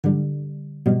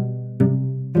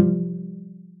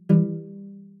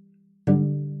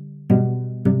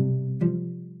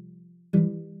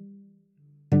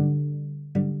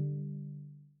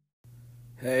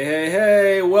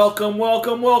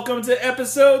Welcome to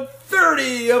episode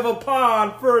 30 of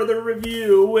Upon Further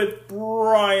Review with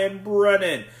Brian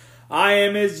Brennan. I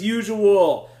am, as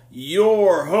usual,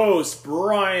 your host,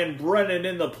 Brian Brennan,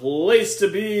 in the place to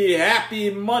be.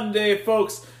 Happy Monday,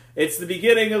 folks. It's the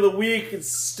beginning of the week. It's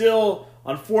still,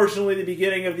 unfortunately, the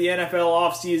beginning of the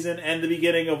NFL offseason and the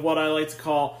beginning of what I like to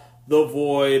call the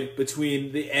void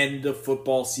between the end of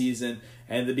football season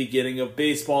and the beginning of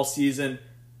baseball season.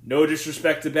 No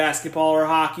disrespect to basketball or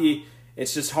hockey.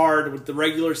 It's just hard with the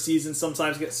regular season.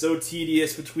 Sometimes gets so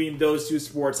tedious between those two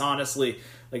sports, honestly.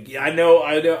 I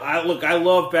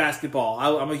love basketball.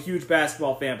 I'm a huge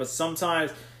basketball fan, but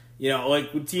sometimes,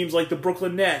 with teams like the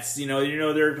Brooklyn Nets,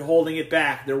 they're holding it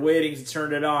back. They're waiting to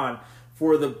turn it on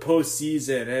for the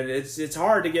postseason, and it's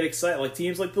hard to get excited. Like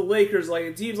teams like the Lakers,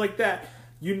 like teams like that,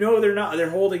 they're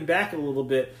holding back a little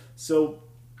bit, so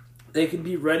they can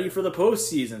be ready for the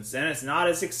postseason, and it's not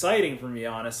as exciting for me,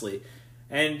 honestly.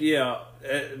 And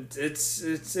it's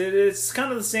kind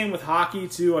of the same with hockey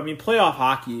too. I mean, playoff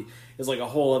hockey is like a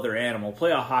whole other animal.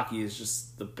 Playoff hockey is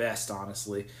just the best,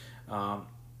 honestly.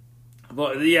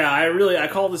 But yeah, I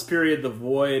call this period the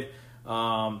void.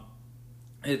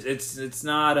 It's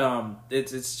not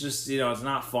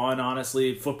fun,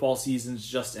 honestly. Football season's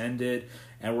just ended,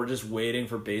 and we're just waiting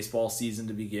for baseball season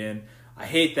to begin. I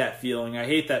hate that feeling. I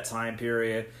hate that time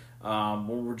period where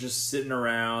we're just sitting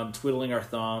around twiddling our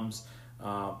thumbs.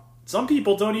 Some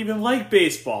people don't even like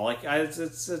baseball.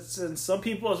 And some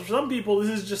people this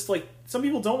is just like, some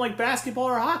people don't like basketball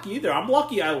or hockey either. I'm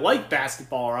lucky I like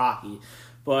basketball or hockey,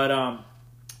 but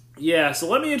yeah. So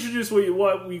let me introduce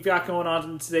what we've got going on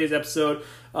in today's episode.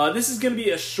 This is going to be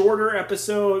a shorter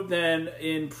episode than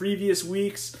in previous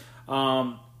weeks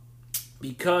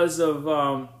because of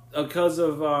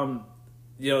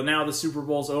now the Super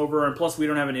Bowl's over, and plus we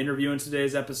don't have an interview in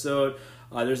today's episode.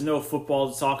 There's no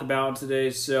football to talk about in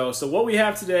today's show. So what we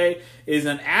have today is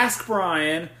an Ask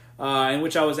Brian, in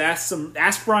which I was asked some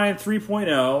Ask Brian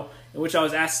 3.0, in which I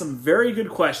was asked some very good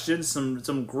questions,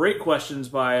 some great questions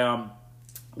by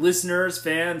listeners,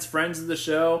 fans, friends of the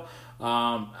show.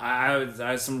 I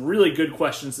had some really good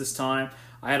questions this time.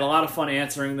 I had a lot of fun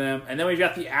answering them. And then we've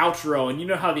got the outro, and you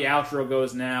know how the outro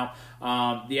goes now.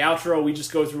 The outro, we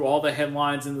just go through all the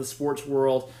headlines in the sports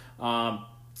world,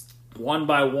 one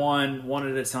by one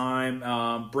at a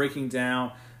time, breaking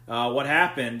down what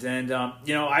happened. And,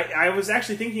 I was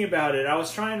actually thinking about it. I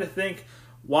was trying to think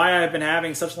why I've been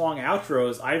having such long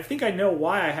outros. I think I know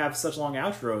why I have such long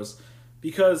outros,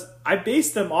 because I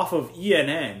based them off of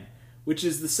ENN, which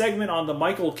is the segment on the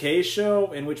Michael Kay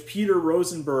show in which Peter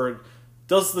Rosenberg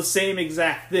does the same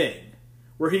exact thing,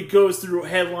 where he goes through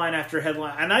headline after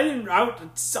headline. And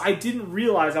I didn't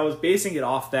realize I was basing it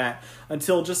off that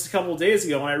until just a couple of days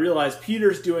ago, when I realized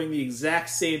Peter's doing the exact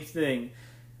same thing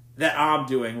that I'm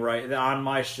doing right on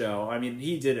my show. I mean,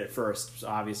 he did it first,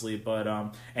 obviously, but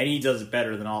and he does it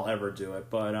better than I'll ever do it.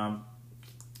 But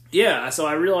yeah, so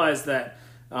I realized that.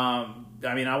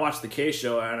 I watch the K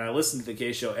show and I listen to the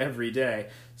K show every day,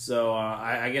 so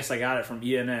I guess I got it from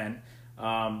ENN.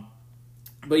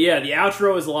 But yeah, the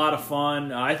outro is a lot of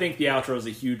fun. I think the outro is a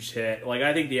huge hit.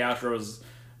 I think the outro is,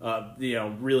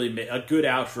 really a good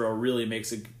outro really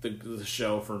makes the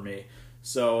show for me.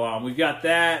 So we've got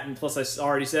that, and plus I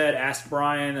already said Ask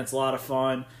Brian. That's a lot of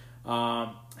fun.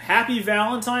 Happy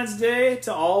Valentine's Day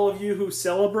to all of you who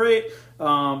celebrate.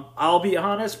 I'll be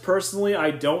honest, personally, I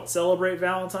don't celebrate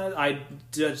Valentine's. I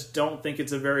just don't think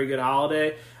it's a very good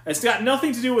holiday. It's got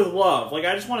nothing to do with love.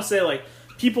 I just want to say,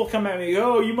 people come at me,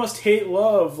 oh, you must hate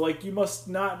love. You must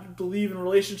not believe in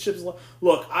relationships.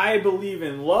 Look, I believe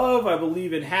in love. I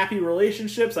believe in happy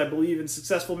relationships. I believe in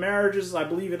successful marriages. I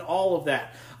believe in all of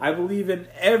that. I believe in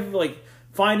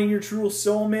finding your true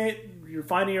soulmate. You're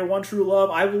finding your one true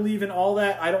love. I believe in all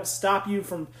that. I don't stop you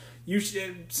from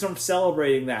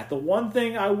celebrating that. The one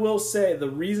thing I will say, the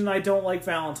reason I don't like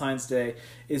Valentine's Day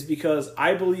is because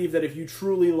I believe that if you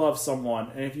truly love someone,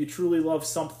 and if you truly love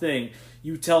something,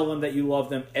 you tell them that you love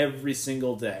them every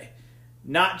single day.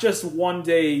 Not just one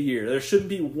day a year. There shouldn't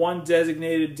be one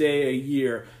designated day a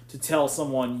year to tell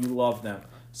someone you love them.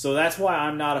 So that's why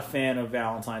I'm not a fan of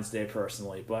Valentine's Day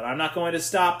personally. But I'm not going to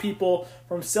stop people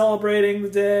from celebrating the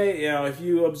day. If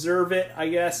you observe it, I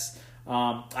guess.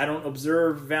 I don't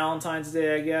observe Valentine's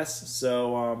Day, I guess.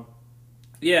 So,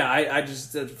 yeah, I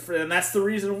just, and that's the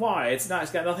reason why. It's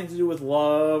got nothing to do with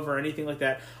love or anything like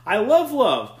that. I love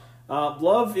love.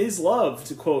 Love is love,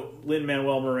 to quote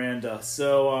Lin-Manuel Miranda.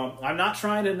 So I'm not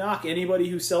trying to knock anybody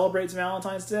who celebrates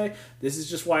Valentine's Day. This is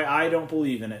just why I don't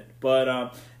believe in it.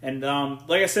 But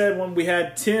like I said, when we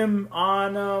had Tim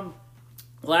on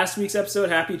last week's episode,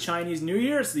 Happy Chinese New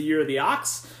Year. It's the year of the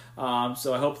ox.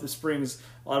 So I hope this brings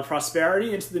a lot of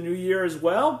prosperity into the new year as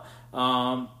well.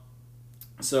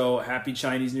 So happy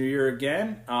Chinese New Year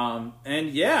again. I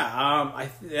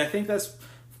think that's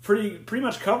pretty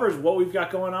much covers what we've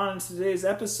got going on in today's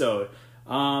episode.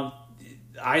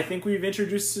 I think we've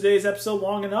introduced today's episode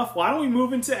long enough. Why don't we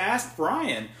move into Ask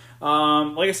Brian?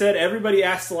 Like I said, everybody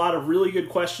asked a lot of really good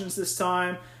questions this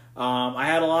time. I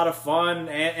had a lot of fun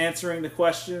answering the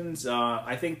questions.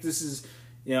 I think this is,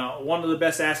 one of the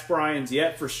best Ask Brians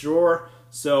yet for sure.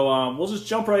 So we'll just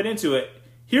jump right into it.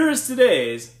 Here is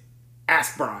today's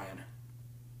Ask Brian.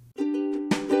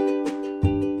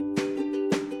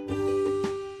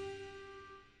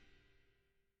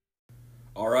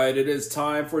 All right, it is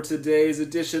time for today's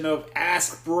edition of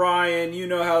Ask Brian. You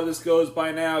know how this goes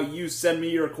by now. You send me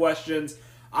your questions.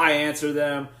 I answer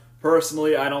them.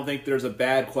 Personally, I don't think there's a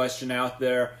bad question out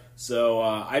there. So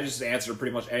I just answer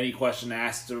pretty much any question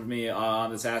asked of me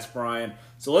on this Ask Brian.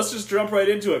 So let's just jump right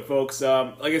into it, folks.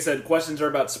 Like I said, questions are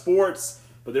about sports,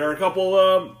 but there are a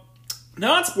couple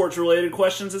non-sports related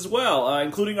questions as well,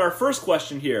 including our first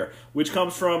question here, which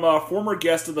comes from a former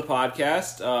guest of the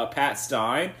podcast, Pat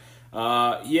Stein.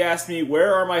 He asked me,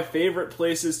 where are my favorite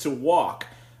places to walk?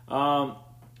 So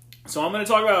I'm going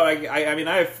to talk about, I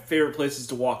have favorite places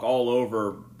to walk all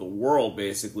over the world,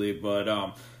 basically, but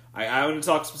I want to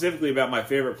talk specifically about my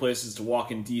favorite places to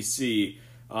walk in D.C.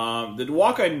 The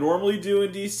walk I normally do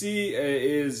in D.C.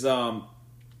 is,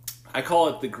 I call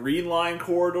it the Green Line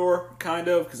corridor, kind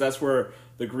of, because that's where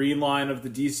the Green Line of the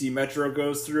D.C. Metro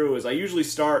goes through. I usually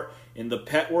start in the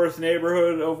Petworth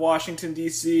neighborhood of Washington,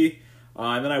 D.C.,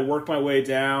 and then I work my way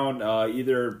down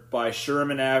either by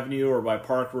Sherman Avenue or by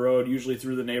Park Road, usually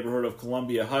through the neighborhood of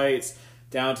Columbia Heights,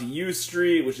 down to U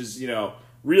Street, which is,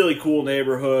 really cool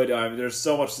neighborhood. There's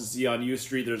so much to see on U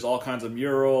Street. There's all kinds of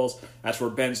murals. That's where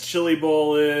Ben's Chili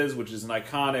Bowl is, which is an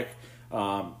iconic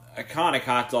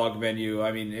hot dog menu.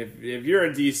 I mean, if you're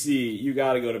in D.C., you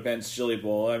got to go to Ben's Chili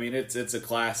Bowl. I mean, it's a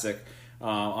classic.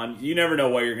 You never know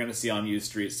what you're going to see on U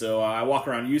Street. So I walk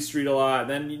around U Street a lot.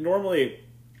 Then normally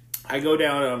I go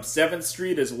down 7th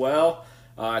Street as well.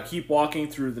 I keep walking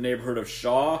through the neighborhood of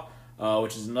Shaw,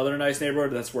 which is another nice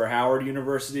neighborhood. That's where Howard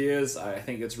University is. I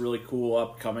think it's a really cool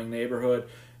upcoming neighborhood.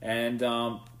 And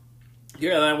then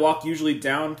I walk usually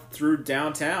down through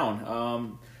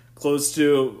downtown, close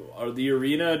to the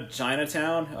arena,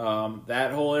 Chinatown,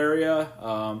 that whole area.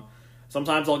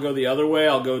 Sometimes I'll go the other way.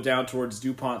 I'll go down towards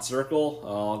DuPont Circle.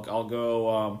 I'll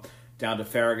go down to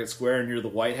Farragut Square near the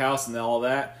White House and all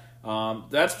that.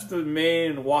 That's the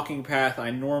main walking path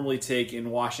I normally take in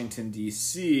Washington,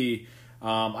 D.C.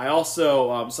 I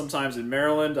also, sometimes in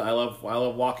Maryland, I love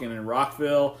walking in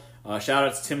Rockville. Shout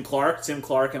out to Tim Clark. Tim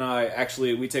Clark and I,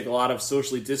 we take a lot of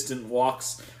socially distant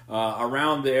walks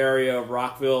around the area of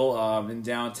Rockville in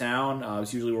downtown.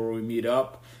 It's usually where we meet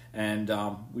up, and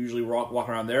we usually walk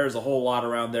around there. There's a whole lot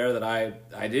around there that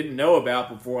I didn't know about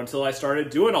before until I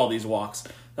started doing all these walks.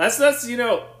 That's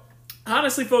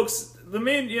honestly, folks, the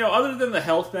main, other than the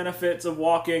health benefits of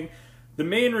walking, the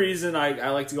main reason I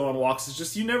like to go on walks is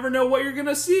just you never know what you're going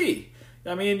to see.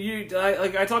 I mean,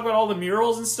 I talk about all the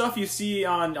murals and stuff you see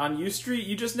on U Street.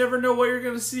 You just never know what you're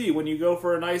going to see when you go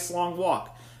for a nice long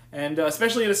walk. And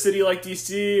especially in a city like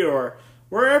D.C. or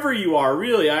wherever you are,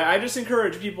 really, I just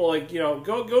encourage people,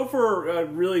 go for a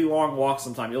really long walk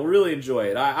sometime. You'll really enjoy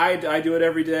it. I do it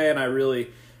every day, and I really,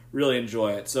 really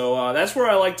enjoy it. So that's where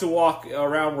I like to walk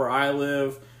around where I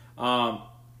live.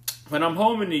 When I'm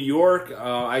home in New York,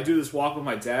 I do this walk with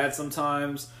my dad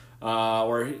sometimes,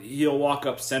 where he'll walk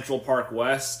up Central Park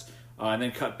West, and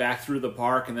then cut back through the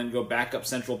park, and then go back up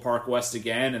Central Park West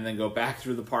again, and then go back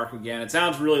through the park again. It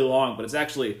sounds really long, but it's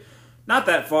actually not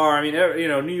that far. I mean,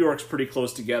 New York's pretty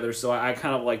close together, so I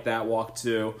kind of like that walk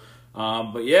too.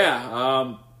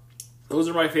 Those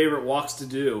are my favorite walks to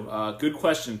do. Good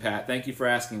question, Pat. Thank you for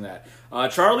asking that.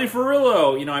 Charlie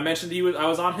Ferrillo, I mentioned I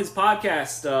was on his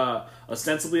podcast,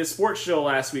 ostensibly a sports show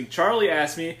last week. Charlie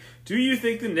asked me, do you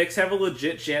think the Knicks have a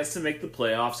legit chance to make the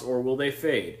playoffs, or will they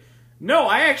fade? No,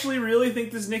 I actually really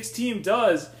think this Knicks team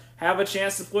does have a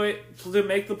chance to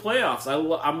make the playoffs.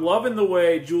 I'm loving the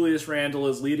way Julius Randle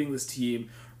is leading this team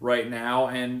right now,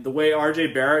 and the way R.J.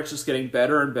 Barrett's just getting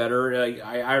better and better.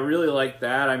 I really like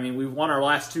that. I mean, we've won our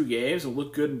last 2 games and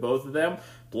looked good in both of them.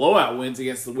 Blowout wins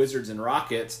against the Wizards and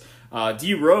Rockets.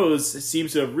 D. Rose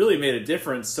seems to have really made a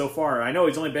difference so far. I know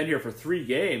he's only been here for 3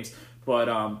 games, but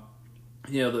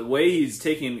the way he's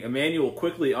taking Emmanuel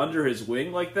quickly under his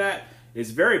wing like that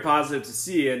is very positive to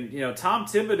see. And Tom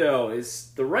Thibodeau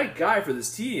is the right guy for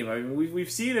this team. I mean,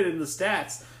 we've seen it in the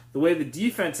stats the way the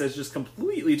defense has just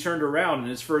completely turned around in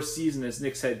his first season as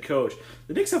Knicks head coach.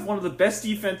 The Knicks have one of the best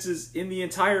defenses in the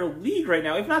entire league right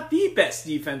now, if not the best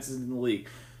defenses in the league.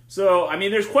 So, I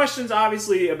mean, there's questions,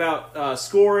 obviously, about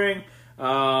scoring.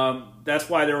 That's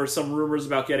why there were some rumors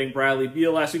about getting Bradley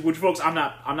Beal last week, which, folks, I'm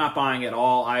not buying at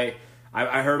all. I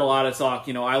heard a lot of talk.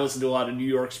 I listen to a lot of New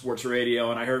York sports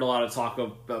radio, and I heard a lot of talk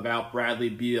about Bradley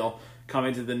Beal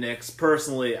coming to the Knicks.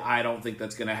 Personally, I don't think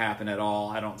that's going to happen at all.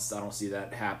 I don't see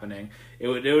that happening. It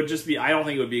would just be. I don't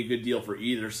think it would be a good deal for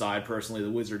either side, personally,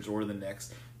 the Wizards or the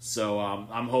Knicks. So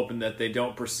I'm hoping that they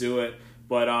don't pursue it.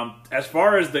 But as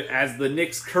far as the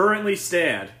Knicks currently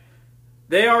stand,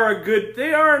 they are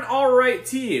an all right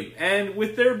team, and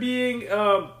with there being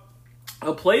a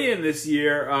play-in this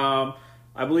year,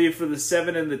 I believe for the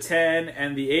 7 and the 10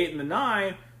 and the 8 and the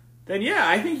 9. Then yeah,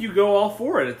 I think you go all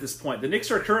for it at this point. The Knicks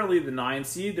are currently the 9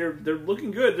 seed. They're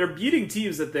looking good. They're beating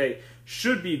teams that they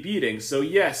should be beating. So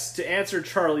yes, to answer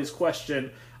Charlie's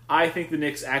question, I think the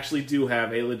Knicks actually do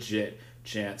have a legit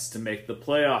chance to make the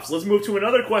playoffs. Let's move to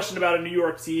another question about a New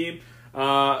York team.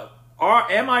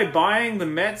 Am I buying the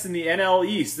Mets in the NL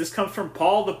East? This comes from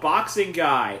Paul, the boxing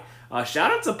guy.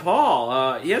 Shout out to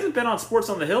Paul. He hasn't been on Sports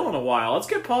on the Hill in a while. Let's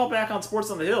get Paul back on Sports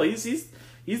on the Hill. He's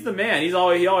the man. He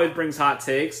always brings hot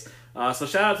takes. So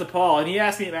shout out to Paul. And he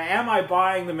asked me, am I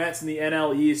buying the Mets in the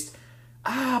NL East?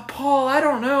 Paul, I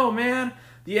don't know, man.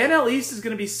 The NL East is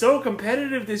going to be so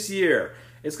competitive this year.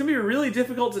 It's going to be really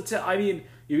difficult to tell. I mean,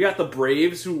 you've got the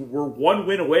Braves, who were one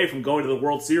win away from going to the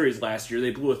World Series last year.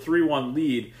 They blew a 3-1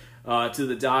 lead to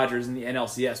the Dodgers in the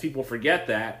NLCS. People forget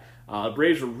that. The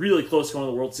Braves were really close to going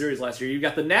to the World Series last year. You've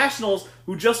got the Nationals,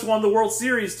 who just won the World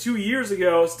Series 2 years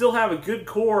ago, still have a good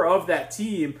core of that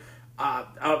team.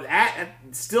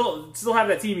 Still have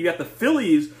that team. You got the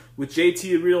Phillies with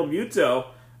JT Realmuto.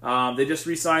 They just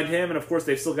re-signed him, and of course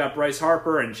they've still got Bryce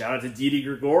Harper. And shout out to Didi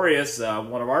Gregorius,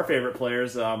 one of our favorite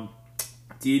players.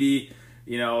 Didi,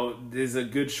 is a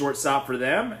good shortstop for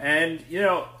them. And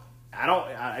I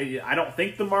don't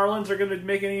think the Marlins are going to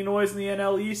make any noise in the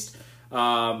NL East.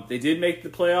 They did make the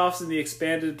playoffs in the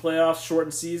expanded playoffs,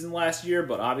 shortened season last year,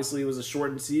 but obviously it was a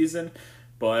shortened season.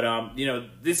 But,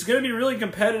 this is going to be really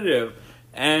competitive.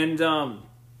 And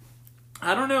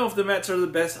I don't know if the Mets are the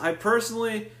best. I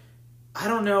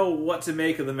don't know what to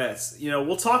make of the Mets.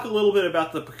 We'll talk a little bit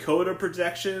about the PECOTA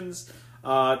projections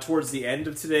towards the end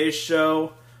of today's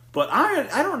show. But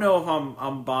I don't know if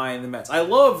I'm buying the Mets. I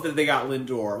love that they got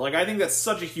Lindor. I think that's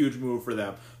such a huge move for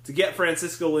them. To get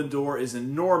Francisco Lindor is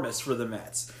enormous for the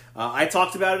Mets. I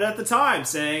talked about it at the time,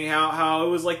 saying how it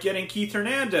was like getting Keith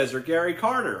Hernandez or Gary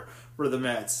Carter for the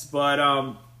Mets. But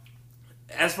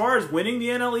as far as winning the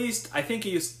NL East, I think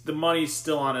the money's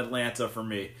still on Atlanta for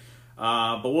me.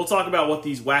 But we'll talk about what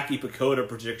these wacky PECOTA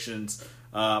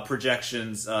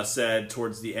projections said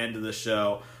towards the end of the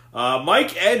show.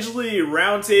 Mike Edgley,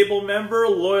 roundtable member,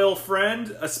 loyal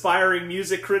friend, aspiring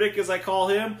music critic as I call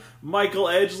him, Michael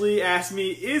Edgley asked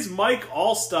me, is Mike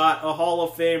Allstott a Hall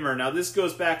of Famer? Now this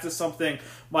goes back to something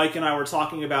Mike and I were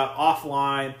talking about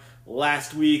offline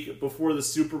last week before the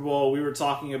Super Bowl. We were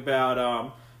talking about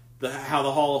how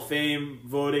the Hall of Fame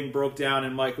voting broke down,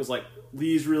 and Mike was like,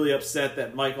 Lee's really upset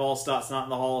that Mike Allstott's not in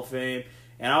the Hall of Fame.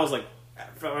 And I was like,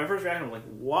 my first reaction was like,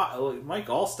 what? Mike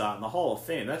Allstott in the Hall of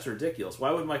Fame? That's ridiculous. Why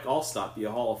would Mike Allstott be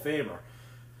a Hall of Famer?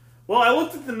 Well, I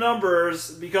looked at the numbers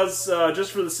because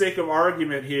just for the sake of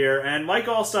argument here, and Mike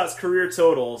Allstott's career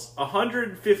totals: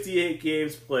 158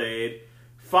 games played,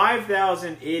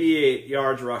 5,088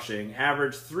 yards rushing,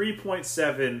 average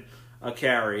 3.7 a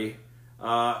carry.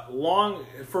 Long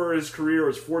for his career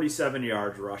was 47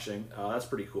 yards rushing. That's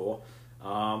pretty cool.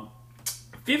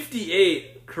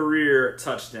 58 career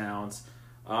touchdowns.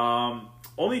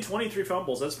 Only 23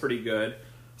 fumbles. That's pretty good.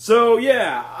 So,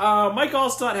 yeah, Mike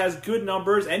Allstott has good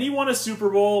numbers, and he won a Super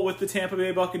Bowl with the Tampa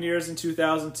Bay Buccaneers in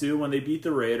 2002 when they beat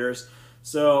the Raiders.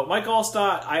 So, Mike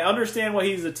Allstott, I understand why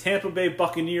he's a Tampa Bay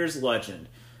Buccaneers legend.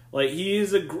 He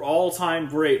is an all-time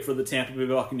great for the Tampa Bay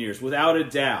Buccaneers, without a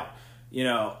doubt.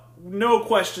 No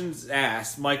questions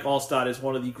asked, Mike Allstott is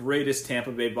one of the greatest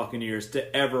Tampa Bay Buccaneers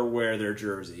to ever wear their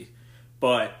jersey.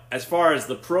 But as far as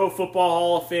the Pro Football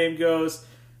Hall of Fame goes,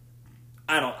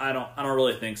 I don't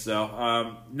really think so.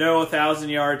 No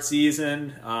 1,000-yard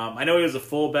season. I know he was a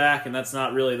fullback, and that's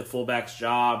not really the fullback's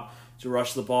job to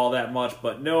rush the ball that much,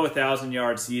 but no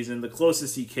 1,000-yard season. The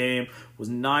closest he came was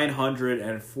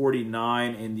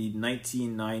 949 in the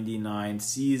 1999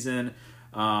 season.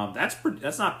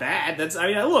 That's not bad.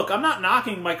 Look, I'm not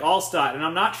knocking Mike Allstott, and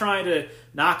I'm not trying to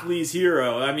knock Lee's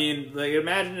hero.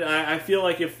 Imagine, I feel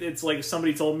like if it's like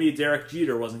somebody told me Derek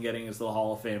Jeter wasn't getting into the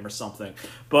Hall of Fame or something.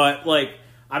 But,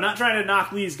 I'm not trying to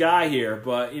knock Lee's guy here,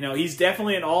 but he's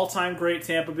definitely an all-time great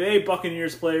Tampa Bay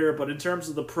Buccaneers player. But in terms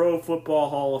of the Pro Football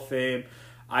Hall of Fame,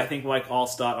 I think Mike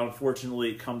Allstott,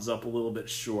 unfortunately, comes up a little bit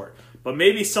short. But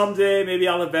maybe someday, maybe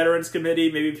on the Veterans Committee,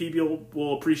 maybe people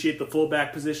will appreciate the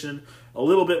fullback position a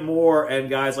little bit more, and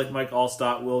guys like Mike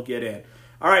Allstott will get in.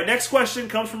 All right, next question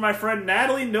comes from my friend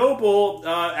Natalie Noble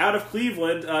out of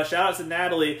Cleveland. Shout out to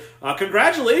Natalie.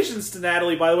 Congratulations to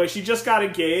Natalie, by the way. She just got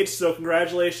engaged, so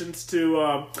congratulations to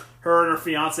her and her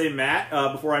fiance, Matt.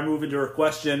 Before I move into her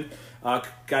question, gotta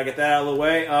get that out of the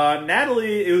way.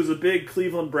 Natalie, who's a big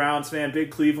Cleveland Browns fan,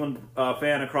 big Cleveland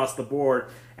fan across the board,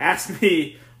 asked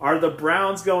me, are the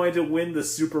Browns going to win the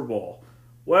Super Bowl?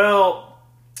 Well,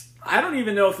 I don't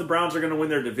even know if the Browns are going to win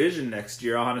their division next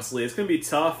year, honestly. It's going to be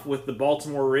tough with the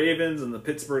Baltimore Ravens and the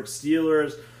Pittsburgh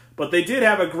Steelers, but they did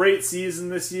have a great season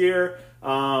this year.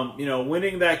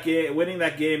 Winning that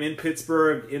game in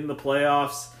Pittsburgh in the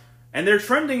playoffs, and they're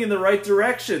trending in the right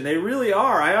direction. They really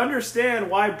are. I understand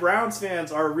why Browns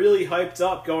fans are really hyped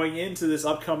up going into this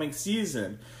upcoming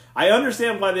season. I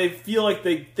understand why they feel like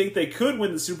they think they could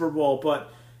win the Super Bowl,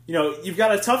 but you've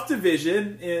got a tough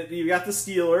division. You've got the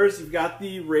Steelers, you've got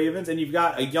the Ravens, and you've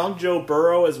got a young Joe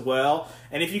Burrow as well.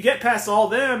 And if you get past all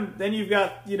them, then you've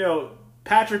got,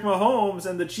 Patrick Mahomes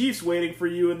and the Chiefs waiting for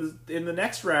you in the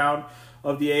next round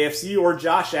of the AFC, or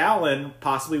Josh Allen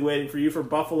possibly waiting for you for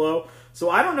Buffalo. So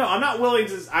I don't know. I'm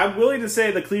willing to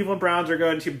say the Cleveland Browns are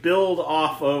going to build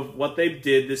off of what they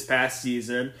did this past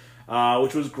season,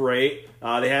 which was great.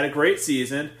 They had a great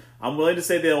season. I'm willing to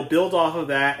say they'll build off of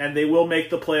that, and they will make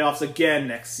the playoffs again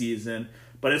next season.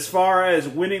 But as far as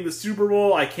winning the Super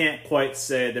Bowl, I can't quite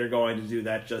say they're going to do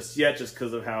that just yet, just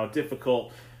because of how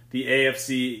difficult the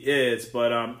AFC is. But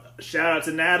shout out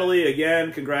to Natalie.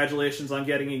 Again, congratulations on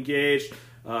getting engaged.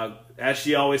 As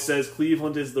she always says,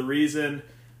 Cleveland is the reason.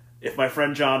 If my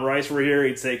friend John Rice were here,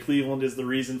 he'd say Cleveland is the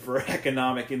reason for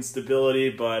economic instability.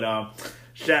 But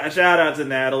shout out to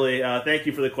Natalie. Thank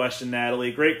you for the question,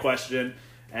 Natalie. Great question.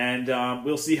 And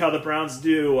we'll see how the Browns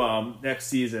do next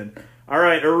season. All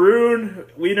right, Arun,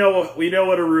 we know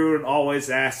what Arun always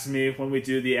asks me when we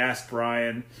do the Ask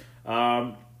Brian.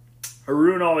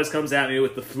 Arun always comes at me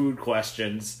with the food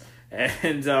questions.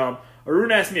 And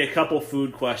Arun asked me a couple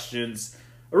food questions.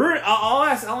 Arun,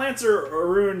 I'll answer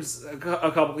Arun's a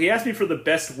couple. He asked me for the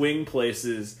best wing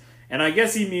places, and I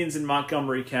guess he means in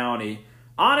Montgomery County.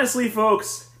 Honestly,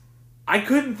 folks, I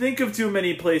couldn't think of too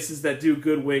many places that do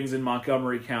good wings in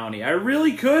Montgomery County. I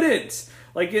really couldn't.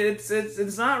 Like, it's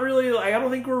not really, I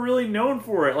don't think we're really known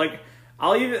for it. Like,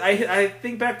 I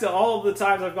think back to all of the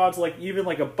times I've gone to even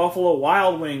a Buffalo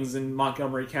Wild Wings in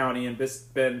Montgomery County and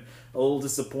been a little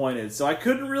disappointed. So I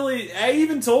couldn't really, I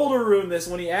even told Arun this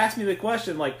when he asked me the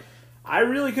question, I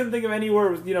really couldn't think of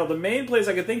anywhere. The main place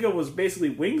I could think of was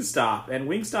basically Wingstop, and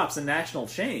Wingstop's a national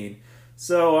chain.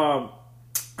 So,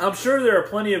 I'm sure there are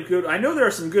plenty of I know there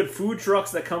are some good food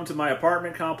trucks that come to my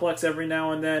apartment complex every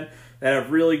now and then that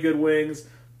have really good wings.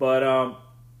 But,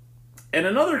 and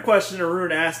another question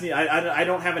Arun asked me, I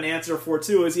don't have an answer for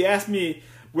too, is he asked me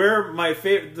where my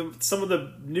some of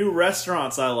the new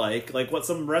restaurants I like what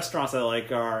some restaurants I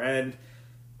like are. And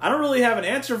I don't really have an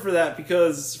answer for that,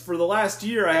 because for the last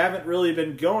year I haven't really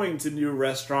been going to new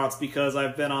restaurants because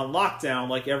I've been on lockdown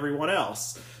like everyone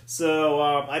else. So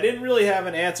I didn't really have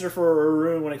an answer for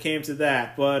Arun when it came to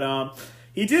that. But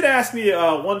he did ask me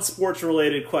one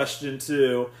sports-related question,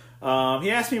 too.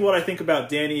 He asked me what I think about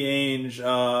Danny Ainge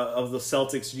of the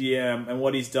Celtics GM and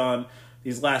what he's done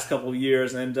these last couple of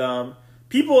years. And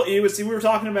we were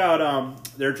talking about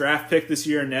their draft pick this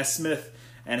year, Nesmith,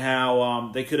 and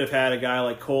how they could have had a guy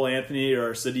like Cole Anthony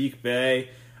or Sadiq Bey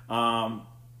on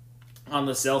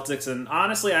the Celtics. And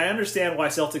honestly, I understand why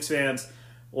Celtics fans,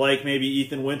 like maybe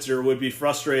Ethan Winter, would be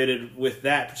frustrated with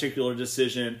that particular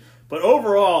decision. But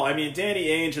overall, I mean, Danny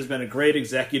Ainge has been a great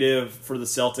executive for the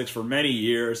Celtics for many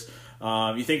years.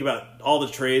 You think about all the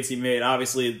trades he made,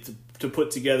 obviously, to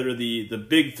put together the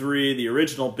big three, the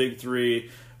original big three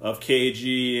of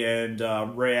KG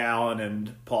and Ray Allen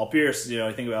and Paul Pierce.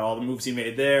 You think about all the moves he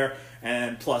made there,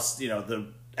 and plus, the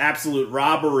absolute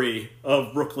robbery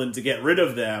of Brooklyn to get rid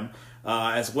of them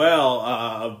as well,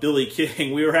 of Billy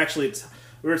King. We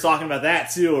were talking about that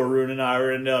too, Arun and I,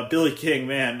 and Billy King,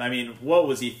 man, I mean, what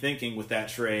was he thinking with that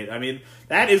trade? I mean,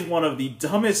 that is one of the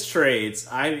dumbest trades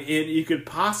you could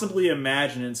possibly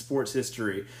imagine in sports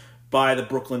history by the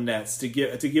Brooklyn Nets, to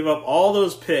give up all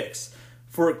those picks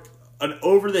for an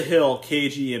over-the-hill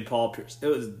KG and Paul Pierce. It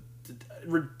was a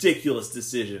ridiculous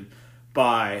decision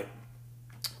by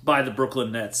by the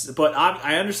Brooklyn Nets. But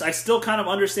I still kind of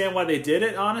understand why they did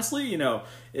it, honestly.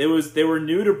 They were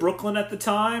new to Brooklyn at the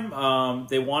time.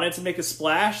 They wanted to make a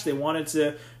splash. They wanted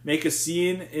to make a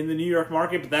scene in the New York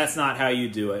market, but that's not how you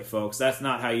do it, folks. That's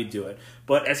not how you do it.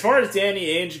 But as far as Danny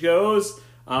Ainge goes,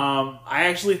 I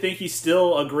actually think he's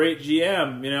still a great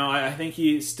GM. I think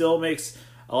he still makes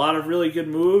a lot of really good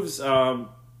moves.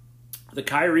 The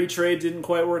Kyrie trade didn't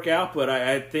quite work out, but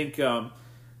I think the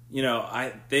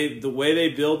way they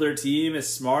build their team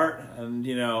is smart, and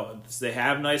they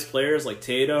have nice players like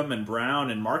Tatum and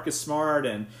Brown and Marcus Smart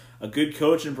and a good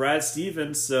coach in Brad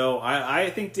Stevens. So I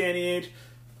think Danny Ainge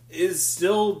is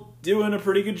still doing a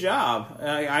pretty good job.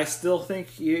 I still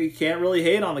think you can't really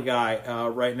hate on the guy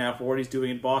right now for what he's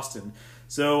doing in Boston.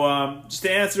 So just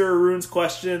to answer Arun's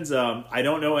questions, I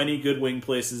don't know any good wing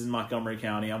places in Montgomery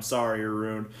County. I'm sorry,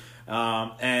 Arun.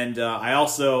 And I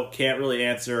also can't really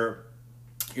answer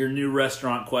your new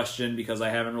restaurant question because I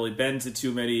haven't really been to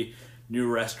too many new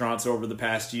restaurants over the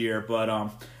past year. But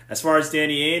as far as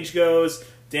Danny Ainge goes,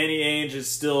 Danny Ainge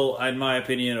is still, in my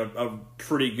opinion, a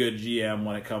pretty good GM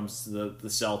when it comes to the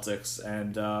Celtics,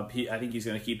 and I think he's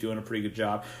going to keep doing a pretty good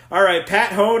job. All right,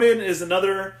 Pat Honan is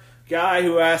another guy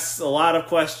who asks a lot of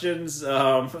questions,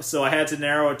 so I had to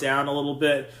narrow it down a little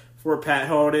bit for Pat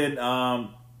Honan.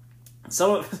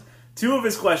 Two of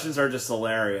his questions are just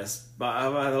hilarious.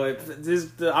 By the way,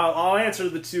 I'll answer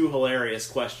the two hilarious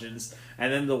questions,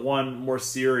 and then the one more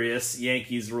serious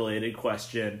Yankees-related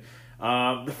question.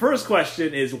 The first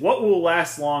question is, what will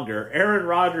last longer, Aaron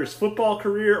Rodgers' football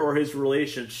career or his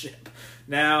relationship?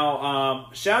 Now,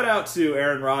 shout out to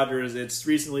Aaron Rodgers. It's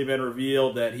recently been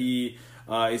revealed that he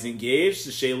is engaged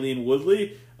to Shailene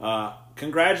Woodley.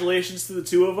 Congratulations to the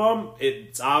two of them.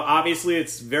 Obviously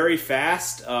it's very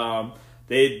fast.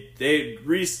 They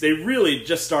really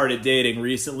just started dating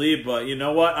recently, but you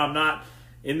know what? I'm not,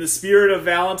 in the spirit of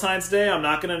Valentine's Day, I'm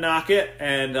not going to knock it,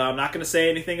 and I'm not going to say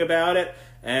anything about it,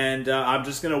 and I'm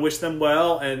just going to wish them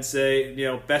well and say,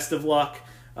 best of luck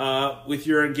with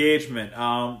your engagement.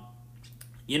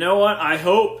 You know what? I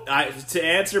hope, to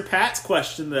answer Pat's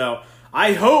question though,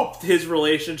 I hope his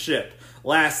relationship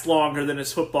lasts longer than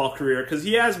his football career, because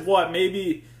he has,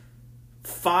 maybe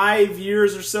 5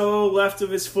 years or so left of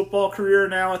his football career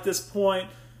now at this point.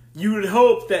 You would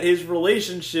hope that his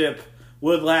relationship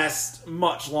would last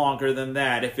much longer than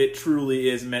that if it truly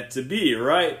is meant to be,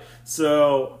 right?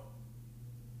 So,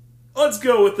 let's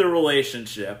go with the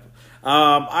relationship.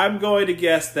 I'm going to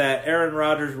guess that Aaron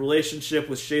Rodgers' relationship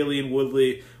with Shailene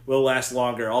Woodley will last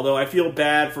longer, although I feel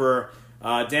bad for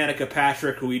Danica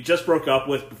Patrick, who he just broke up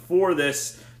with before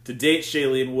this, to date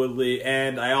Shailene Woodley,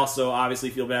 and I also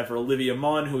obviously feel bad for Olivia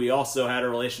Munn, who he also had a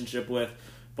relationship with,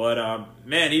 but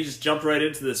man, he just jumped right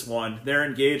into this one. They're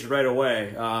engaged right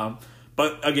away,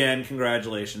 but again,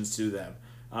 congratulations to them.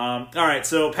 All right,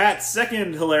 so Pat's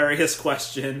second hilarious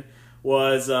question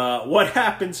was, what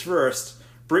happens first?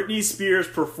 Britney Spears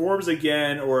performs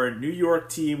again, or a New York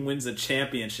team wins a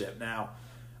championship? Now,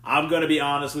 I'm going to be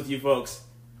honest with you folks,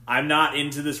 I'm not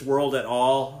into this world at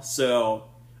all, so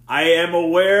I am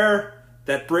aware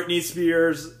that Britney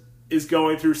Spears is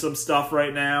going through some stuff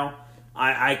right now.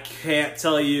 I can't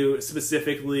tell you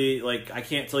specifically, I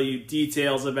can't tell you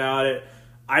details about it.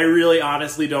 I really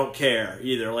honestly don't care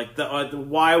either.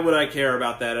 Why would I care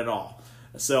about that at all?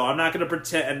 So I'm not going to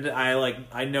pretend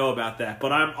I know about that.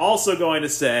 But I'm also going to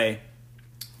say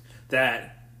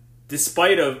that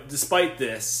despite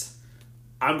this,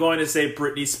 I'm going to say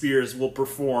Britney Spears will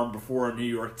perform before a New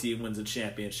York team wins a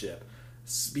championship.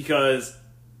 Because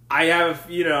I have,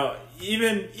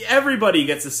 even everybody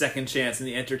gets a second chance in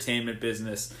the entertainment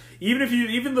business.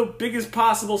 Even the biggest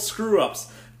possible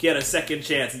screw-ups get a second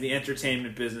chance in the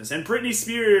entertainment business. And Britney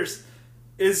Spears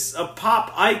is a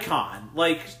pop icon.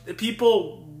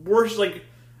 People worship,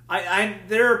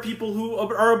 there are people who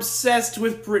are obsessed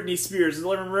with Britney Spears.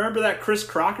 Remember that Chris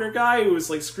Crocker guy who was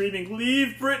screaming,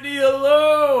 "Leave Britney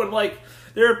alone!"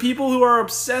 There are people who are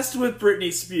obsessed with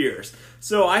Britney Spears.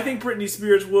 So I think Britney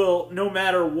Spears will, no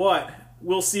matter what,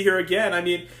 we'll see her again. I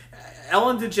mean,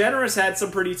 Ellen DeGeneres had some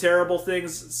pretty terrible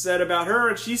things said about her,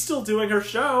 and she's still doing her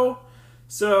show.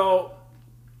 So,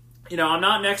 I'm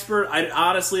not an expert.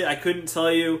 I couldn't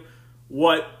tell you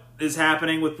what is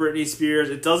happening with Britney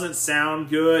Spears. It doesn't sound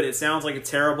good. It sounds like a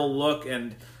terrible look,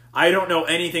 and I don't know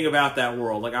anything about that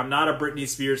world. I'm not a Britney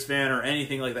Spears fan or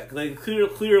anything like that.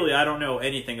 Clearly, I don't know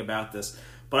anything about this.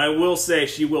 But I will say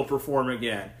she will perform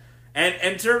again. And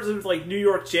in terms of New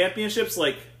York championships,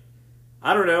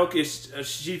 I don't know, is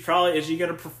she going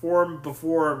to perform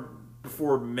before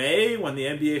May when the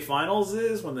NBA Finals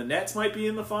is, when the Nets might be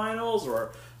in the finals,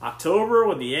 or October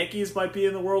when the Yankees might be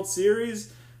in the World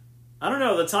Series? I don't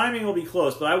know. The timing will be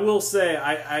close, but I will say,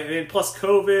 I mean, plus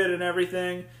COVID and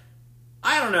everything,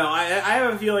 I don't know. I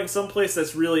have a feeling some place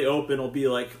that's really open will be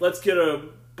like, let's get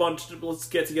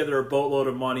together a boatload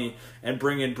of money and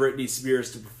bring in Britney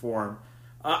Spears to perform.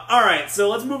 All right, so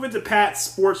let's move into Pat's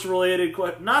sports-related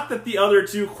question. Not that the other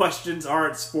two questions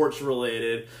aren't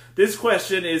sports-related. This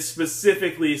question is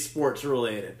specifically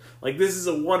sports-related. Like, this is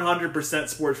a 100%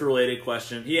 sports-related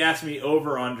question. He asked me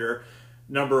over/under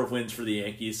number of wins for the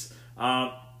Yankees.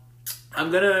 I'm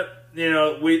gonna,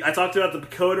 I talked about the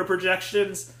PECOTA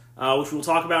projections, which we'll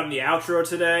talk about in the outro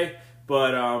today.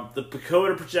 But the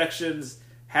PECOTA projections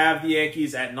have the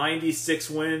Yankees at 96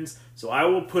 wins, so I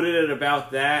will put it at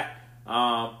about that.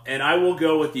 And I will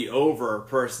go with the over,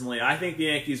 personally. I think the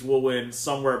Yankees will win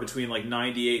somewhere between like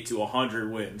 98 to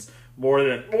 100 wins. More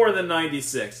than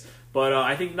 96. But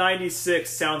I think 96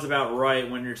 sounds about right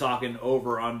when you're talking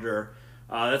over/under.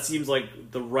 That seems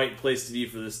like the right place to be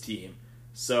for this team.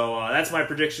 So that's my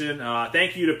prediction.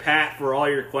 Thank you to Pat for all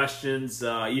your questions,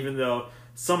 even though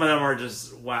some of them are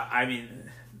just, wow, I mean,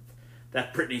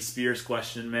 that Britney Spears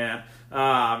question, man.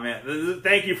 Man,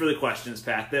 thank you for the questions,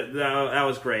 Pat. That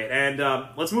was great. And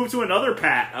let's move to another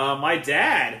Pat. My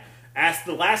dad asked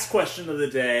the last question of the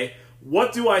day,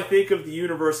 what do I think of the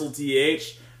universal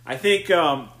DH? I think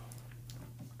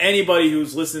anybody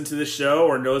who's listened to this show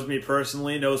or knows me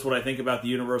personally knows what I think about the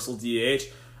universal DH.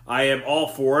 I am all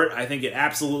for it. I think it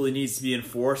absolutely needs to be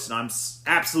enforced, and I'm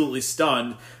absolutely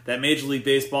stunned that Major League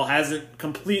Baseball hasn't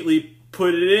completely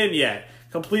put it in yet.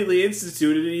 Completely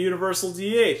instituted a universal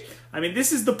DH. I mean,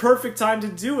 this is the perfect time to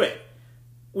do it.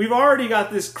 We've already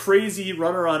got this crazy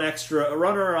runner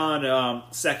on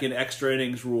second extra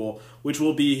innings rule, which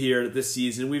will be here this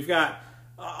season. We've got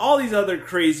all these other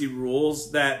crazy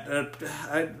rules that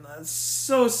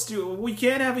so stupid. We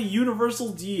can't have a universal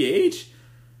DH.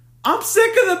 I'm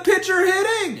sick of the pitcher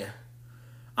hitting.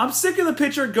 I'm sick of the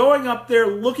pitcher going up there,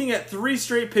 looking at 3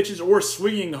 straight pitches or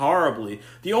swinging horribly.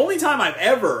 The only time I've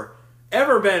ever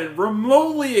been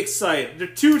remotely excited, there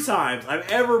are 2 times I've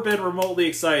ever been remotely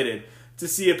excited to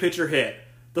see a pitcher hit.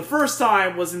 The first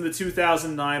time was in the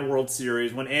 2009 World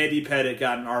Series when Andy Pettitte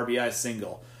got an RBI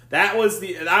single. That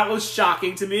was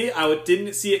shocking to me. I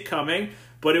didn't see it coming,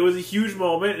 but it was a huge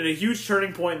moment and a huge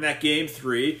turning point in that Game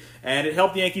 3, and it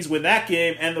helped the Yankees win that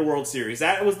game and the World Series.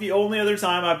 That was the only other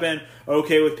time I've been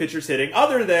okay with pitchers hitting,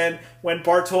 other than when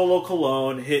Bartolo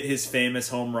Colon hit his famous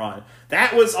home run.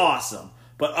 That was awesome.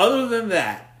 But other than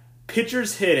that,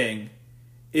 pitchers hitting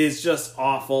is just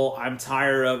awful. I'm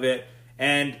tired of it.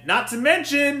 And not to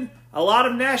mention, a lot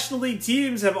of National League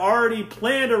teams have already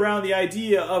planned around the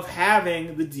idea of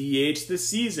having the DH this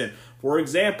season. For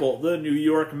example, the New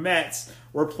York Mets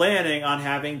were planning on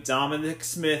having Dominic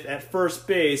Smith at first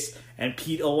base and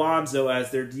Pete Alonso as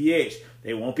their DH.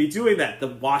 They won't be doing that. The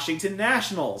Washington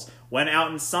Nationals went out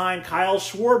and signed Kyle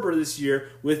Schwarber this year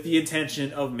with the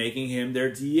intention of making him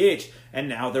their DH. And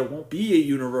now there won't be a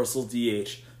universal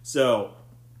DH. So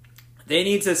they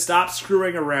need to stop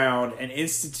screwing around and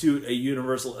institute a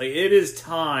universal. It is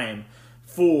time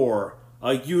for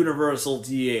a universal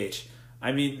DH.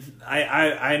 I mean,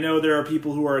 I know there are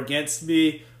people who are against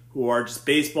me, who are just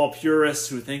baseball purists,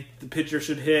 who think the pitcher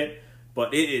should hit,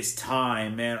 but it is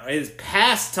time, man. It is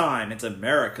past time. It's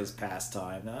America's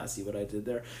pastime. Now, I see what I did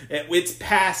there. It's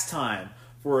past time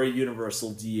for a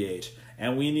universal DH,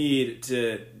 and we need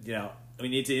to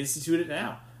institute it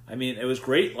now. I mean, it was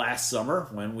great last summer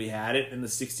when we had it in the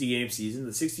 60-game season.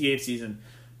 The 60-game season,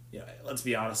 let's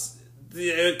be honest,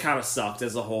 it kind of sucked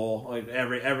as a whole. Like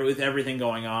with everything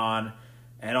going on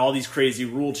and all these crazy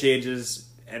rule changes,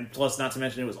 and plus, not to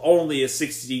mention, it was only a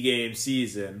 60-game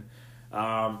season.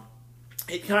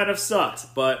 It kind of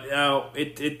sucked, but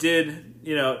it did,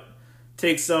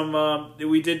 take some.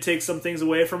 We did take some things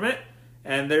away from it,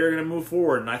 and they're going to move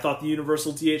forward. And I thought the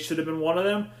universal DH should have been one of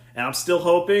them. And I'm still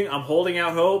hoping, I'm holding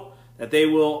out hope that they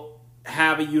will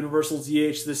have a universal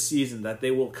DH this season, that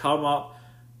they will come up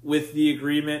with the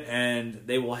agreement and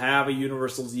they will have a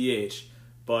universal DH.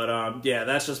 But yeah,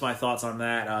 that's just my thoughts on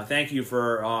that. Thank you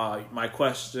for my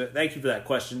question. Thank you for that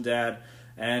question, Dad.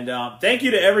 And thank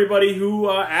you to everybody who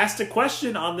asked a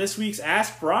question on this week's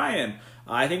Ask Brian.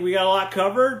 I think we got a lot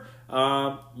covered.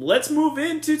 Let's move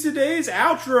into today's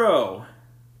outro.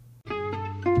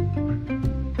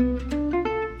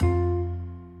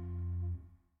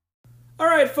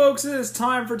 Alright folks, it is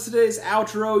time for today's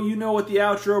outro. You know what the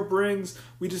outro brings.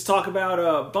 We just talk about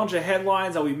a bunch of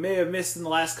headlines that we may have missed in the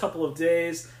last couple of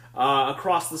days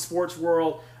across the sports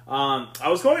world. I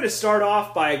was going to start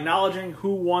off by acknowledging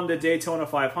who won the Daytona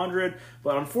 500,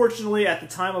 but unfortunately at the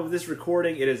time of this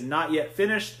recording it is not yet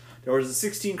finished. There was a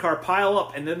 16-car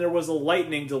pileup, and then there was a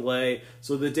lightning delay.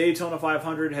 So the Daytona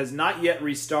 500 has not yet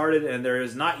restarted, and there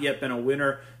has not yet been a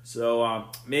winner. So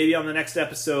maybe on the next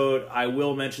episode, I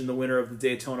will mention the winner of the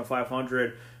Daytona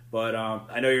 500. But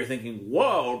I know you're thinking,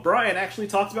 whoa, Brian actually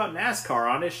talked about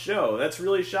NASCAR on his show. That's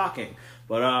really shocking.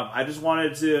 But I just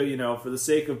wanted to, for the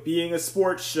sake of being a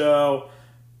sports show,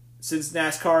 since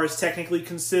NASCAR is technically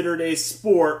considered a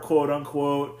sport, quote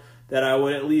unquote, that I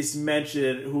would at least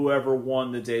mention whoever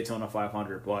won the Daytona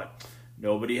 500. But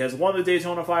nobody has won the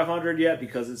Daytona 500 yet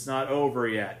because it's not over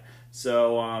yet.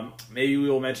 So maybe we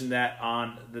will mention that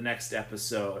on the next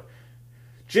episode.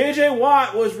 J.J.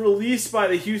 Watt was released by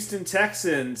the Houston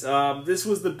Texans. This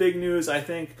was the big news, I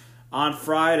think, on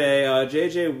Friday.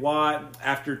 J.J. Watt,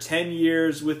 after 10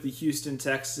 years with the Houston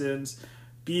Texans,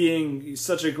 being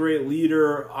such a great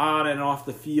leader on and off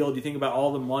the field. You think about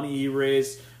all the money he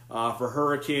raised for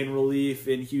hurricane relief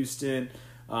in Houston.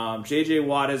 J.J.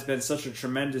 Watt has been such a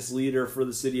tremendous leader for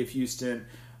the city of Houston.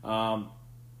 And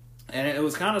it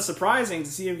was kind of surprising to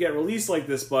see him get released like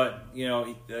this, but,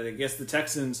 I guess the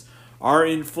Texans are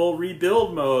in full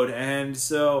rebuild mode, and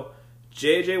so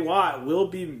J.J. Watt will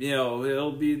be,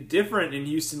 it'll be different in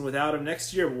Houston without him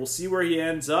next year. We'll see where he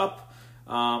ends up.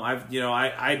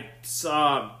 I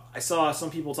saw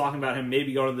some people talking about him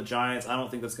maybe going to the Giants. I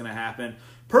don't think that's going to happen.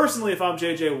 Personally, if I'm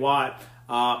J.J. Watt,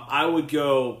 I would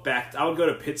go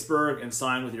to Pittsburgh and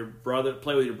sign with your brother,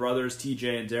 play with your brothers,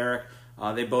 T.J. and Derek.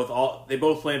 They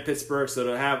both play in Pittsburgh, so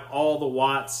to have all the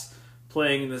Watts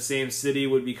playing in the same city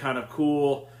would be kind of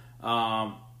cool.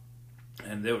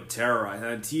 And they would terrorize.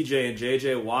 And TJ and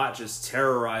JJ Watt just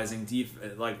terrorizing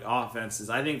offenses.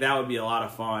 I think that would be a lot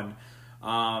of fun.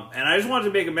 And I just wanted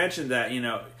to make a mention that,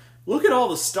 look at all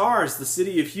the stars the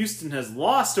city of Houston has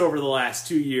lost over the last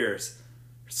 2 years.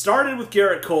 Started with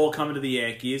Garrett Cole coming to the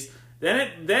Yankees. Then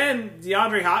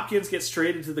DeAndre Hopkins gets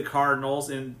traded to the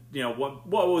Cardinals, and what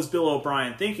was Bill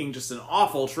O'Brien thinking? Just an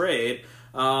awful trade.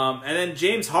 And then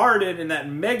James Harden in that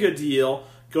mega deal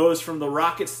goes from the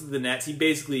Rockets to the Nets. He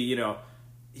basically,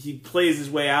 he plays his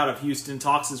way out of Houston,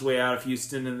 talks his way out of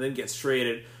Houston, and then gets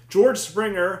traded. George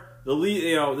Springer,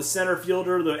 the center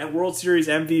fielder, the World Series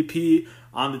MVP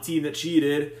on the team that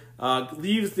cheated,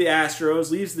 leaves the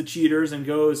Astros, leaves the cheaters, and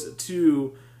goes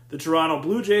to the Toronto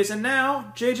Blue Jays. And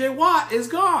now J.J. Watt is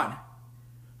gone.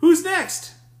 Who's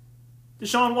next?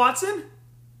 Deshaun Watson?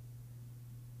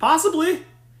 Possibly.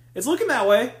 It's looking that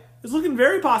way. It's looking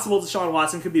very possible Deshaun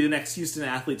Watson could be the next Houston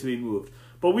athlete to be moved.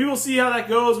 But we will see how that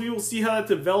goes. We will see how that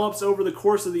develops over the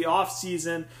course of the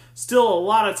offseason. Still a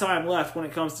lot of time left when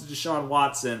it comes to Deshaun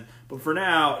Watson. But for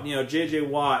now, J.J.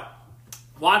 Watt.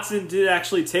 Watson did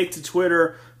actually take to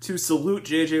Twitter to salute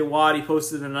J.J. Watt. He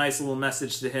posted a nice little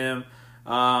message to him.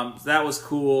 That was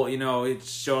cool.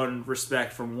 It's showing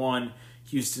respect from one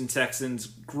Houston Texans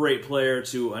great player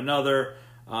to another.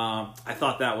 I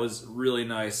thought that was really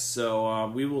nice. So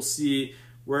we will see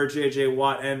where J.J.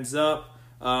 Watt ends up.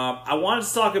 I wanted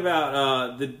to talk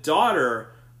about the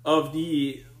daughter of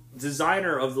the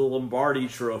designer of the Lombardi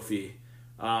Trophy.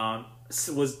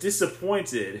 Was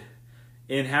disappointed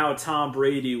in how Tom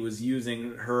Brady was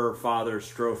using her father's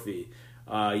trophy.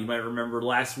 You might remember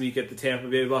last week at the Tampa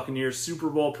Bay Buccaneers Super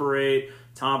Bowl parade,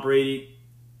 Tom Brady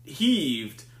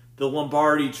heaved the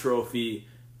Lombardi Trophy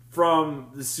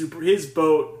from his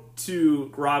boat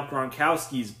to Rob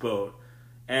Gronkowski's boat.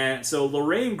 And so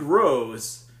Lorraine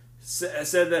Groves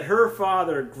said that her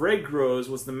father, Greg Groves,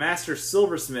 was the master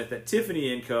silversmith at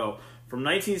Tiffany & Co. from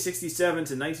 1967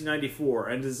 to 1994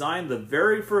 and designed the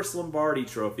very first Lombardi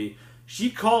Trophy. She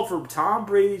called for Tom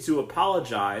Brady to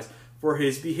apologize for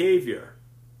his behavior.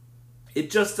 It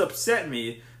just upset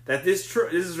me that this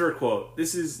is her quote.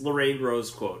 This is Lorraine Groves'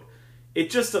 quote. It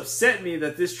just upset me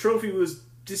that this trophy was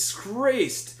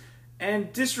disgraced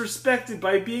and disrespected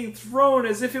by being thrown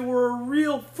as if it were a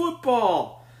real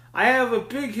football. I have a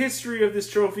big history of this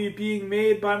trophy being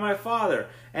made by my father,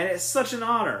 and it's such an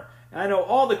honor. And I know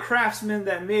all the craftsmen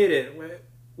that made it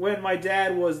when my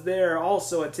dad was there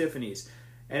also at Tiffany's.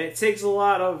 And it takes a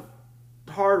lot of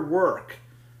hard work.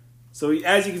 So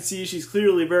as you can see, she's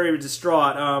clearly very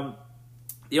distraught.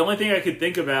 The only thing I could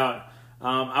think about,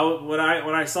 when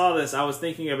I saw this, I was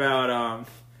thinking about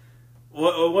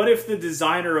what if the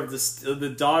designer of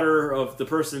the daughter of the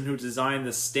person who designed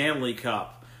the Stanley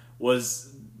Cup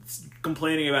was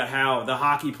complaining about how the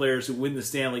hockey players who win the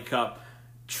Stanley Cup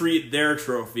treat their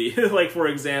trophy. Like, for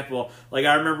example,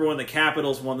 I remember when the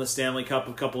Capitals won the Stanley Cup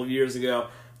a couple of years ago.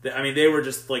 They were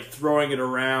just throwing it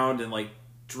around and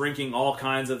drinking all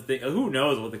kinds of things. Who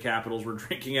knows what the Capitals were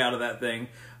drinking out of that thing,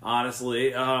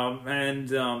 honestly.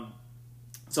 So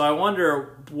I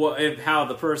wonder how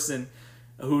the person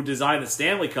who designed the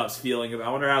Stanley Cups feeling about.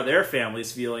 I wonder how their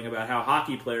family's feeling about how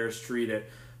hockey players treat it.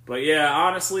 But yeah,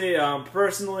 honestly,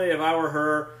 personally, if I were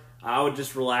her, I would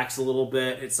just relax a little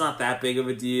bit. It's not that big of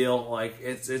a deal. Like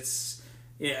he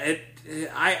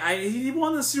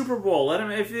won the Super Bowl. Let him,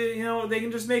 they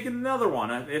can just make another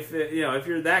one. If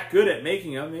you're that good at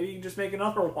making them, maybe you can just make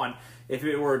another one if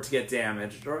it were to get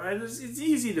damaged. Or it's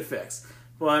easy to fix.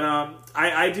 But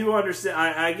I do understand.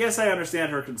 I guess I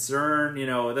understand her concern.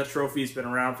 That trophy's been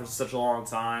around for such a long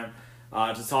time.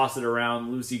 To toss it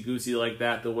around loosey-goosey like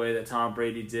that, the way that Tom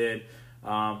Brady did,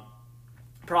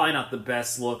 probably not the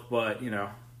best look, but,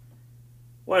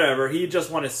 whatever. He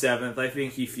just won his 7th. I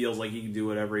think he feels like he can do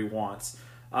whatever he wants.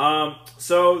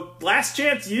 So, Last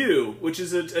Chance U, which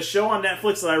is a show on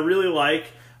Netflix that I really like.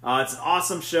 It's an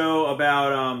awesome show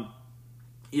about,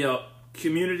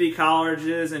 community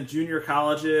colleges and junior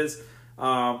colleges.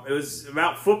 It was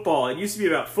about football. It used to be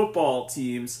about football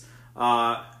teams,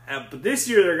 but this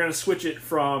year they're going to switch it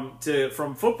from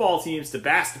football teams to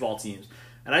basketball teams,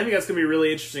 and I think that's going to be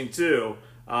really interesting too.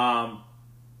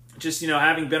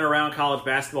 Having been around college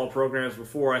basketball programs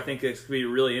before, I think it's going to be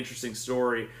a really interesting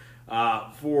story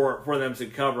for them to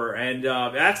cover, and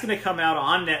that's going to come out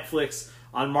on Netflix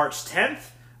on March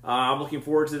 10th. I'm looking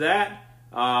forward to that.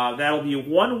 That'll be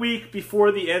 1 week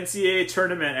before the NCAA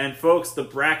tournament, and folks, the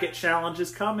bracket challenge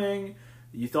is coming.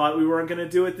 You thought we weren't going to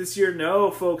do it this year?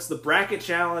 No, folks, the bracket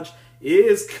challenge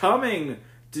is coming.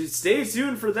 Stay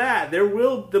tuned for that. Of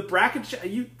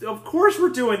course we're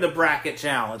doing the bracket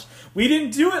challenge. We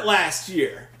didn't do it last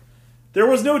year. There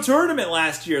was no tournament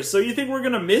last year, so you think we're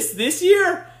going to miss this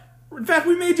year? In fact,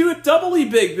 we may do it doubly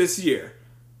big this year.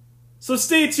 So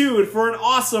stay tuned for an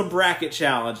awesome bracket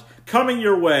challenge coming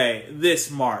your way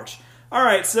this March. All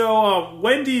right, so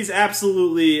Wendy's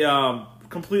absolutely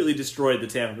completely destroyed the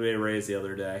Tampa Bay Rays the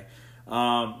other day.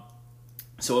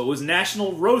 So it was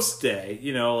National Roast Day,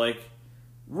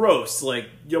 roast, like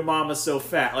your mama's so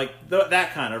fat, like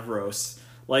that kind of roast.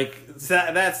 Like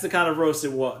that's the kind of roast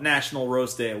it was. National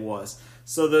Roast Day it was.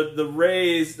 So the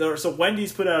Rays, so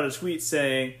Wendy's put out a tweet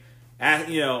saying,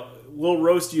 we'll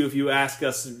roast you if you ask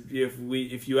us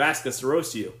if you ask us to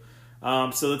roast you.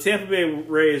 So the Tampa Bay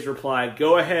Rays replied,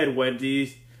 "Go ahead,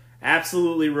 Wendy's,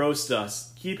 absolutely roast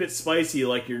us. Keep it spicy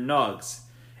like your nugs."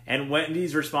 And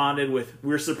Wendy's responded with,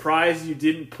 "We're surprised you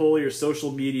didn't pull your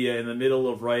social media in the middle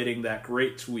of writing that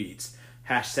great tweet.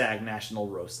 Hashtag National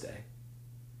Roast Day."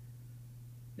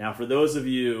 Now, for those of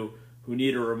you who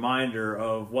need a reminder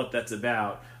of what that's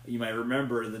about, you might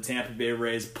remember the Tampa Bay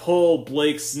Rays pulled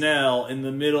Blake Snell in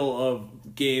the middle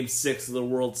of Game 6 of the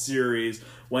World Series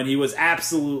when he was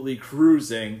absolutely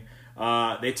cruising.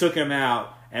 They took him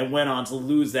out and went on to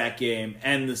lose that game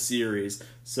and the series.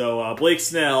 So Blake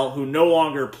Snell, who no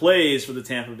longer plays for the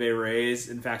Tampa Bay Rays,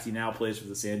 in fact he now plays for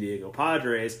the San Diego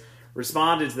Padres,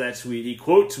 responded to that tweet. He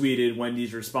quote-tweeted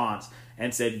Wendy's response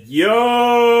and said,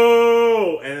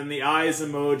 "Yo!" and then the eyes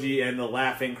emoji and the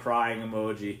laughing, crying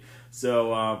emoji.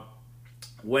 So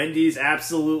Wendy's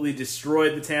absolutely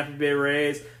destroyed the Tampa Bay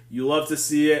Rays. You love to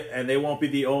see it, and they won't be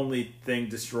the only thing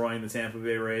destroying the Tampa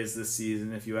Bay Rays this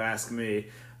season, if you ask me.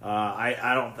 I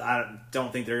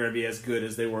don't think they're going to be as good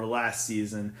as they were last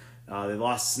season. They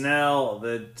lost Snell.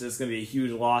 That's going to be a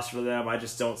huge loss for them. I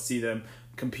just don't see them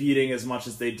competing as much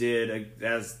as they did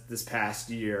as this past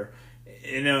year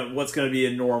in what's going to be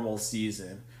a normal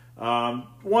season.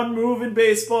 One move in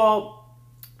baseball.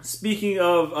 Speaking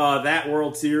of that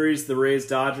World Series, the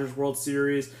Rays-Dodgers World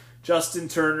Series, Justin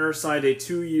Turner signed a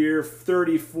 2-year,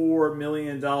 $34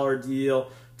 million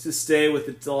deal to stay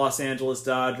with the Los Angeles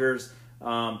Dodgers.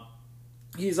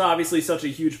 He's obviously such a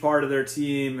huge part of their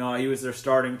team. He was their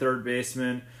starting third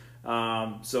baseman.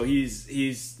 So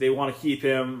they want to keep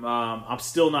him. I'm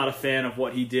still not a fan of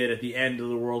what he did at the end of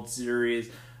the World Series,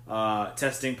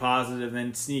 testing positive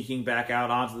and sneaking back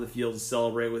out onto the field to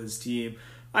celebrate with his team.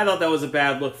 I thought that was a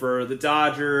bad look for the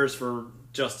Dodgers, for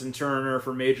Justin Turner,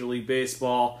 for Major League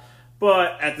Baseball.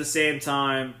 But at the same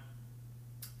time,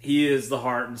 he is the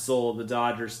heart and soul of the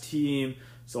Dodgers team.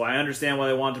 So I understand why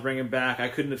they wanted to bring him back. I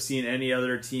couldn't have seen any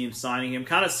other team signing him.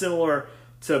 Kind of similar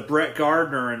to Brett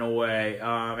Gardner in a way.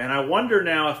 And I wonder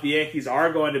now if the Yankees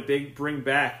are going to bring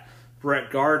back Brett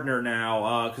Gardner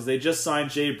now, because they just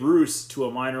signed Jay Bruce to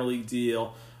a minor league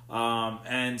deal.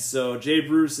 And so Jay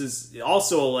Bruce is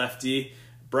also a lefty.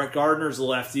 Brett Gardner's a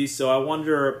lefty. So I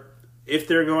wonder if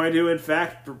they're going to, in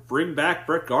fact, bring back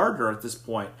Brett Gardner at this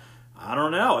point. I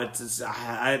don't know.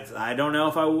 I don't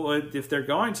know if they're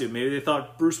going to. Maybe they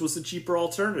thought Bruce was the cheaper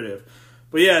alternative.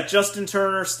 But yeah, Justin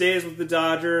Turner stays with the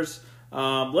Dodgers.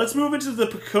 Let's move into the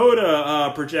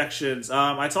PECOTA projections.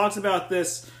 I talked about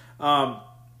this on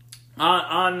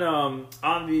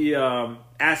on the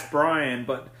Ask Brian,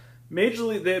 but Major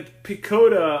League the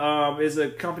Pacoda is a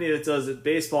company that does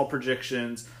baseball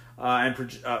projections and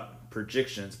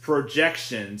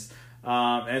projections.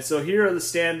 And so here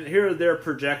are their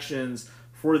projections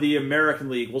for the American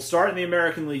League. We'll start in the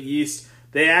American League East.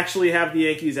 They actually have the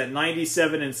Yankees at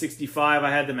 97 and 65.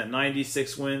 I had them at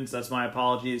 96 wins. That's my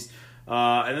apologies.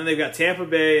 And then they've got Tampa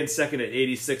Bay in second at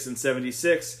 86 and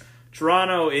 76.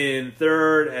 Toronto in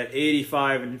third at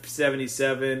 85 and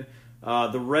 77.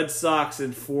 The Red Sox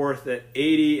in fourth at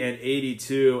 80 and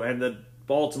 82. And the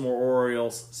Baltimore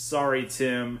Orioles, sorry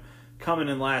Tim, coming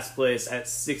in last place at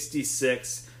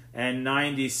 66 and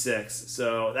 96.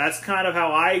 So that's kind of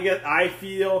how I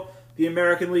feel the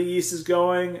American League East is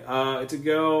going to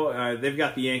go. They've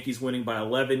got the Yankees winning by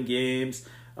 11 games.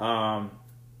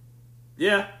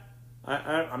 Yeah,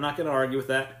 I'm not going to argue with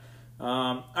that.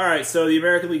 All right, so the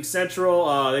American League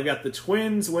Central, they've got the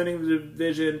Twins winning the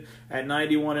division at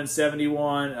 91 and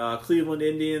 71. Cleveland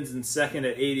Indians in second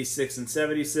at 86 and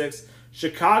 76.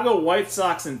 Chicago White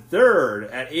Sox in third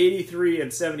at 83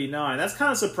 and 79. That's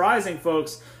kind of surprising,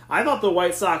 folks. I thought the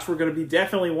White Sox were going to be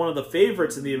definitely one of the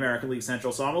favorites in the American League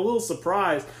Central, so I'm a little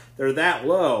surprised they're that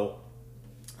low.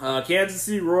 Kansas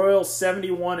City Royals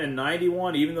 71 and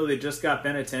 91, even though they just got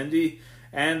Benintendi.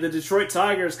 And the Detroit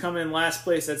Tigers come in last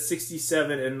place at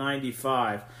 67 and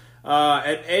 95.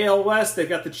 At AL West, they've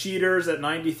got the Cheaters at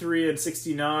 93 and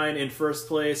 69 in first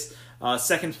place.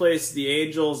 Second place, the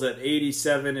Angels at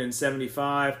 87 and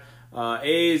 75.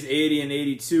 A's 80 and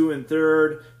 82 in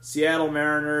third. Seattle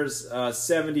Mariners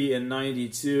 70 and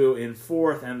 92 in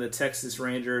fourth. And the Texas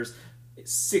Rangers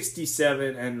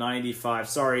 67 and 95.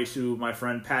 Sorry to my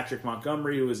friend Patrick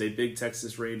Montgomery, who is a big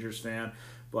Texas Rangers fan,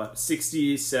 but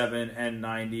 67 and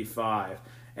 95.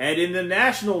 And in the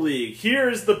National League,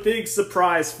 here's the big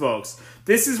surprise, folks.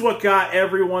 This is what got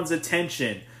everyone's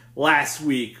attention last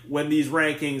week when these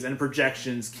rankings and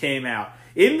projections came out.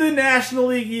 In the National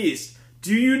League East,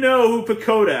 do you know who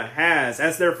Pacoda has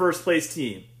as their first place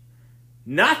team?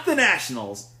 Not the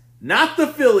Nationals, not the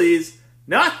Phillies,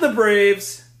 not the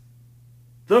Braves,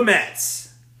 the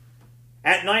Mets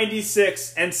at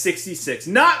 96 and 66.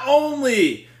 Not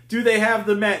only do they have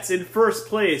the Mets in first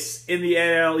place in the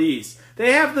NL East,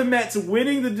 they have the Mets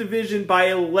winning the division by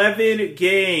 11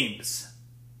 games.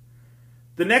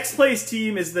 The next place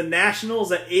team is the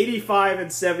Nationals at 85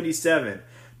 and 77.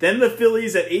 Then the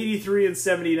Phillies at 83 and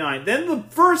 79. Then the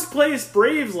first place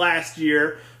Braves last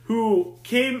year, who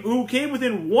came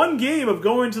within one game of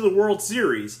going to the World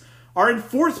Series, are in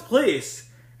fourth place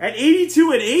at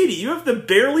 82 and 80. You have them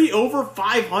barely over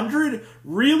 500?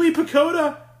 Really,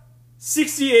 Pacoda?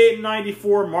 68 and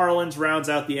 94, Marlins rounds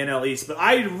out the NL East. But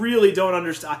I really don't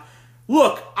understand.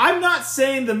 Look, I'm not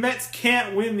saying the Mets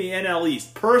can't win the NL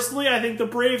East. Personally, I think the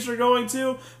Braves are going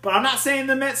to, but I'm not saying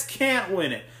the Mets can't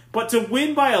win it. But to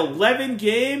win by 11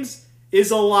 games is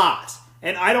a lot,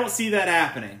 and I don't see that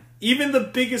happening. Even the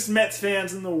biggest Mets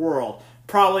fans in the world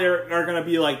probably are going to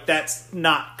be like, that's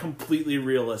not completely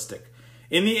realistic.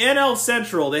 In the NL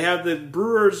Central, they have the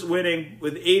Brewers winning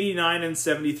with 89 and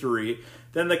 73,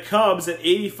 then the Cubs at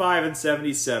 85 and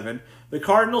 77, the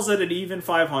Cardinals at an even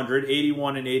 500,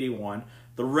 81 and 81,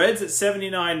 the Reds at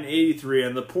 79 and 83,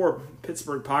 and the poor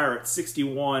Pittsburgh Pirates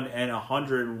 61 and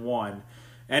 101.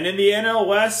 And in the NL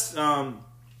West,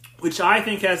 which I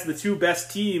think has the two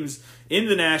best teams in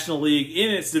the National League in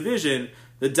its division,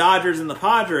 the Dodgers and the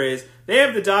Padres, they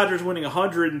have the Dodgers winning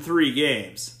 103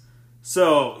 games.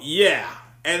 So, yeah.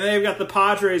 And they've got the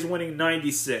Padres winning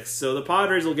 96. So the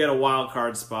Padres will get a wild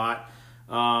card spot.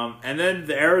 And then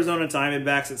the Arizona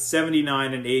Diamondbacks at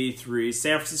 79 and 83.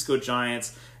 San Francisco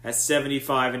Giants at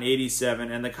 75 and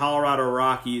 87. And the Colorado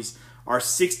Rockies are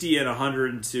 60 and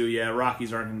 102. Yeah,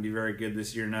 Rockies aren't going to be very good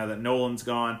this year now that Nolan's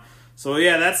gone. So,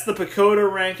 yeah, that's the Pacoda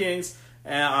rankings.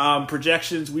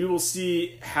 Projections. We will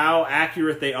see how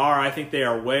accurate they are. I think they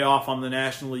are way off on the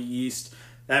National League East.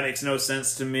 That makes no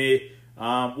sense to me.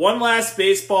 One last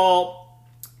baseball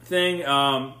thing.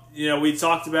 We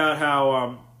talked about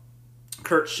how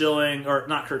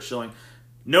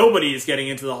nobody is getting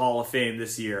into the Hall of Fame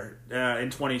this year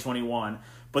in 2021.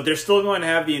 But they're still going to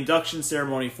have the induction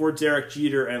ceremony for Derek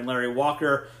Jeter and Larry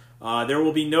Walker. There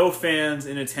will be no fans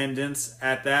in attendance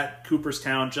at that.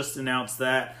 Cooperstown just announced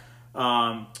that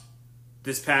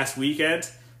this past weekend,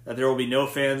 that there will be no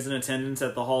fans in attendance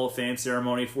at the Hall of Fame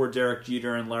ceremony for Derek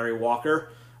Jeter and Larry Walker.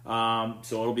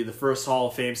 So it'll be the first Hall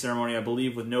of Fame ceremony, I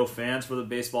believe, with no fans for the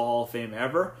Baseball Hall of Fame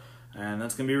ever. And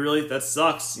that's going to be that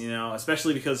sucks,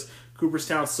 especially because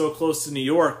Cooperstown's so close to New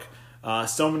York.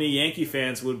 So many Yankee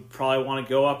fans would probably want to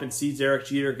go up and see Derek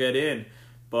Jeter get in.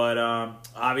 But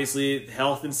obviously,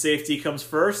 health and safety comes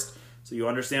first, so you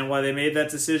understand why they made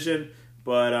that decision.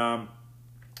 But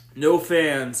no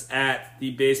fans at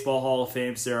the Baseball Hall of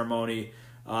Fame ceremony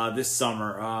this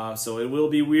summer. So it will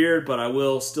be weird, but I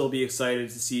will still be excited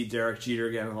to see Derek Jeter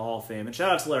get in the Hall of Fame. And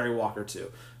shout out to Larry Walker,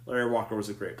 too. Larry Walker was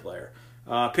a great player.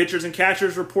 Pitchers and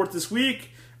catchers report this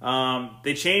week.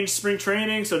 They changed spring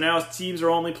training, so now teams are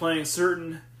only playing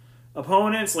certain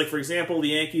opponents. Like, for example, the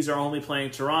Yankees are only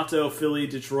playing Toronto, Philly,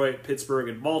 Detroit, Pittsburgh,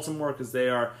 and Baltimore because they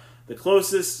are the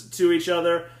closest to each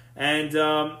other. And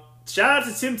shout out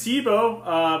to Tim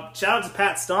Tebow. Shout out to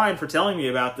Pat Stein for telling me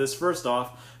about this, first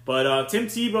off. But Tim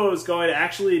Tebow is going to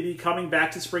actually be coming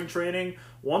back to spring training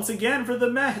once again for the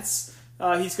Mets.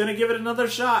 He's going to give it another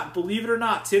shot. Believe it or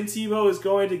not, Tim Tebow is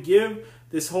going to give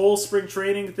this whole spring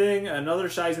training thing another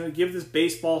shot. He's going to give this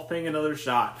baseball thing another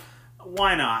shot.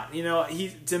 Why not? You know,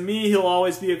 to me, he'll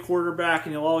always be a quarterback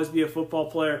and he'll always be a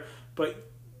football player.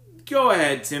 But go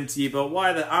ahead, Tim Tebow.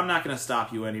 I'm not going to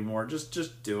stop you anymore.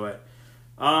 Just do it.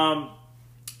 And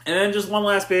then just one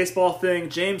last baseball thing.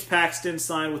 James Paxton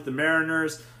signed with the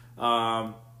Mariners.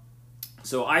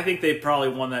 So I think they probably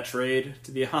won that trade,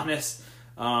 to be honest.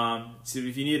 So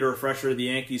if you need a refresher, the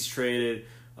Yankees traded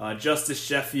Justice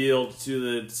Sheffield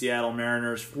to the Seattle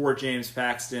Mariners for James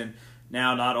Paxton.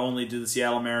 Now, not only do the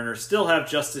Seattle Mariners still have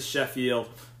Justice Sheffield,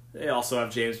 they also have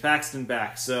James Paxton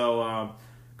back. So,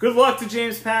 good luck to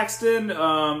James Paxton.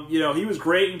 He was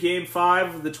great in Game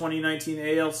 5 of the 2019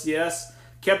 ALCS.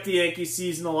 Kept the Yankees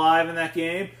season alive in that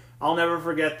game. I'll never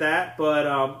forget that. But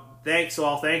I'll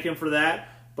thank him for that.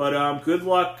 But good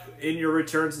luck in your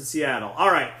returns to Seattle.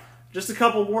 All right, just a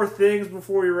couple more things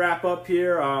before we wrap up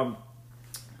here.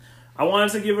 I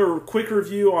wanted to give a quick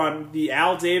review on the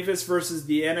Al Davis versus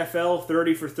the NFL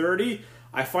 30 for 30.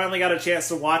 I finally got a chance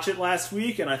to watch it last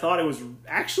week, and I thought it was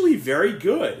actually very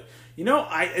good. You know,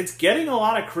 it's getting a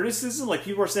lot of criticism. Like,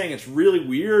 people are saying it's really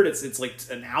weird. It's like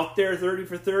an out there 30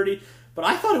 for 30. But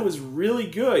I thought it was really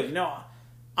good. You know,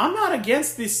 I'm not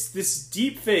against this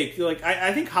deep fake. Like,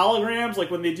 I think holograms,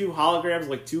 like when they do holograms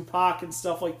like Tupac and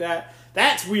stuff like that,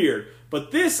 that's weird.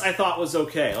 But this I thought was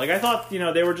okay. Like, I thought,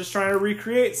 they were just trying to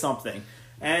recreate something.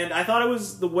 And I thought it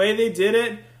was the way they did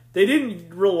it. They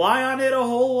didn't rely on it a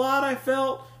whole lot, I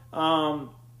felt,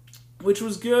 which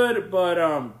was good.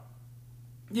 But,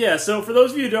 yeah, so for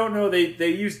those of you who don't know, they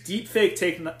use deepfake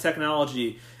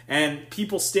technology and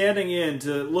people standing in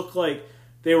to look like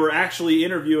they were actually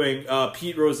interviewing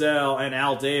Pete Rozelle and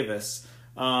Al Davis,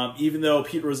 even though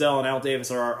Pete Rozelle and Al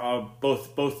Davis are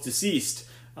both deceased.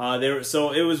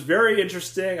 So it was very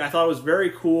interesting. I thought it was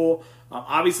very cool.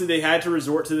 Obviously, they had to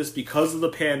resort to this because of the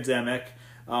pandemic,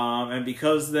 and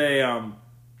because they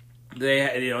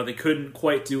couldn't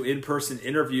quite do in-person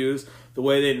interviews the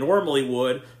way they normally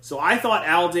would. So I thought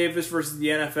Al Davis versus the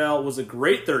NFL was a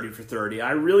great 30 for 30.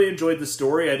 I really enjoyed the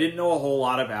story. I didn't know a whole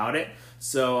lot about it.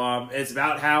 So it's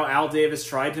about how Al Davis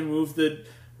tried to move the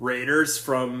Raiders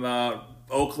from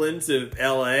Oakland to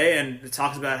L.A., and it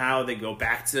talks about how they go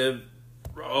back to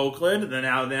Oakland, and then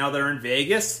now they're in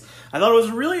Vegas. I thought it was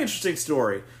a really interesting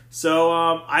story. So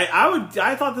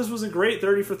I thought this was a great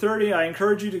 30 for 30. I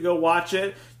encourage you to go watch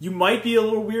it. You might be a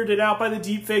little weirded out by the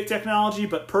deepfake technology,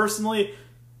 but personally,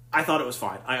 I thought it was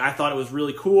fine. I thought it was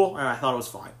really cool, and I thought it was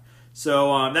fine.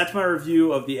 So that's my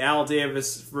review of the Al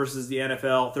Davis versus the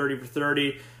NFL 30 for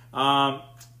 30. I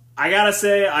gotta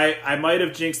say, I might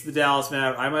have jinxed the Dallas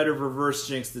Mavericks. I might have reverse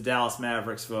jinxed the Dallas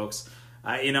Mavericks, folks.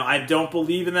 I don't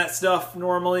believe in that stuff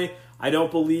normally. I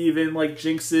don't believe in like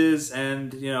jinxes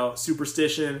and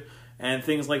superstition and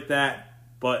things like that.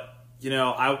 But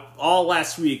all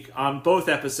last week on both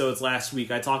episodes last week,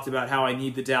 I talked about how I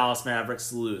need the Dallas Mavericks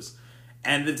to lose,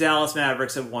 and the Dallas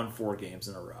Mavericks have won 4 games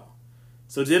in a row.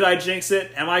 So did I jinx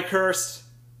it? Am I cursed?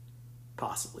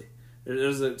 Possibly.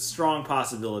 There's a strong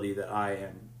possibility that I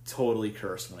am totally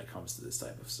cursed when it comes to this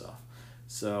type of stuff.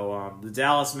 So the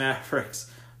Dallas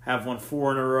Mavericks have won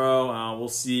 4 in a row. We'll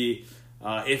see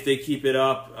if they keep it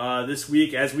up this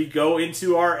week as we go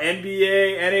into our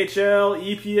NBA,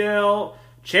 NHL, EPL,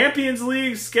 Champions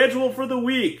League schedule for the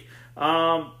week.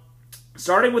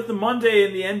 Starting with the Monday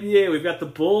in the NBA, we've got the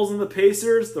Bulls and the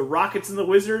Pacers, the Rockets and the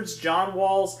Wizards. John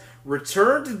Wall's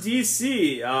return to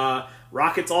D.C.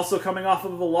 Rockets also coming off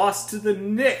of a loss to the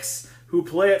Knicks, who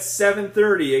play at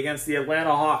 7:30 against the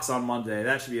Atlanta Hawks on Monday.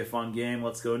 That should be a fun game.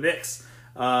 Let's go Knicks.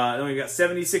 Then we've got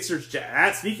 76ers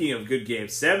Jazz. Speaking of good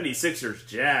games, 76ers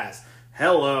Jazz.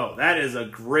 Hello. That is a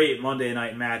great Monday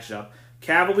night matchup.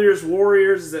 Cavaliers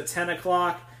Warriors is at 10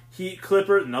 o'clock. Heat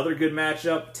Clippers, another good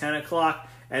matchup, 10 o'clock.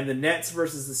 And the Nets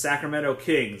versus the Sacramento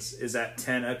Kings is at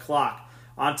 10 o'clock.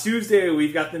 On Tuesday,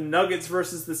 we've got the Nuggets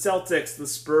versus the Celtics, the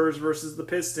Spurs versus the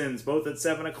Pistons, both at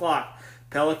 7 o'clock.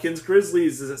 Pelicans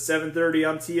Grizzlies is at 7:30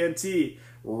 on TNT.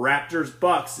 Raptors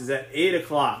Bucks is at 8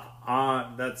 o'clock.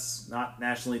 That's not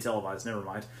nationally televised, never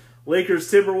mind. Lakers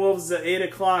Timberwolves is at 8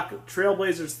 o'clock.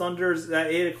 Trailblazers Thunder is at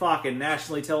 8 o'clock, and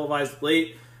nationally televised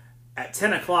late at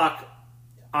 10 o'clock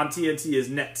on TNT is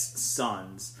Nets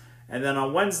Suns. And then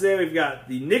on Wednesday, we've got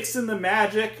the Knicks and the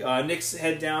Magic. Knicks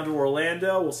head down to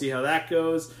Orlando. We'll see how that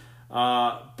goes.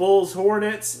 Bulls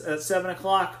Hornets at 7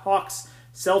 o'clock. Hawks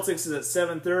Celtics is at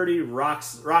 7:30.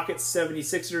 Rockets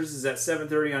 76ers is at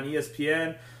 7:30 on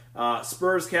ESPN.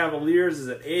 Spurs Cavaliers is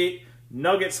at 8.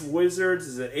 Nuggets Wizards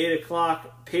is at 8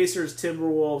 o'clock. Pacers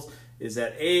Timberwolves is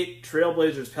at 8.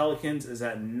 Trailblazers Pelicans is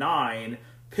at 9.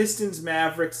 Pistons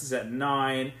Mavericks is at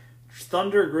 9.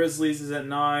 Thunder Grizzlies is at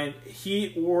 9.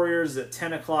 Heat Warriors is at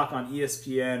 10 o'clock on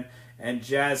ESPN. And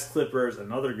Jazz Clippers,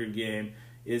 another good game,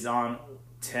 is at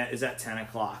 10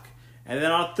 o'clock. And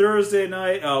then on Thursday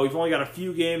night, we've only got a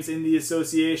few games in the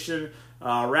association.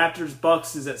 Raptors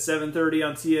Bucks is at 7:30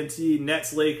 on TNT.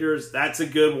 Nets Lakers, that's a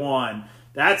good one.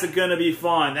 That's going to be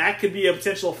fun. That could be a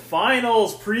potential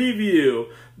finals preview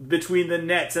between the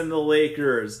Nets and the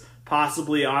Lakers,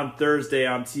 possibly on Thursday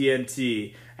on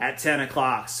TNT at 10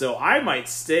 o'clock. So I might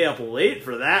stay up late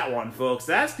for that one, folks.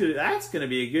 That's going to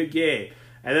be a good game.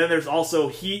 And then there's also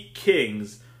Heat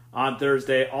Kings on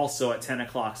Thursday, also at 10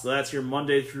 o'clock. So that's your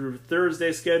Monday through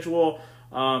Thursday schedule.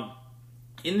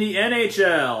 In the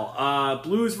NHL,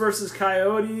 Blues versus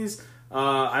Coyotes.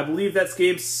 I believe that's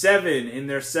game 7 in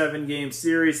their 7-game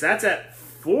series. That's at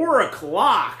 4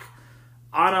 o'clock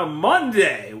on a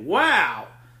Monday. Wow.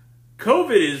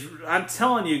 I'm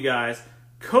telling you guys,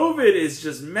 COVID is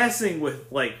just messing with,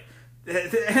 like,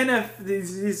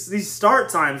 these start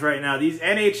times right now, these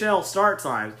NHL start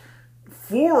times.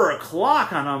 4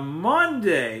 o'clock on a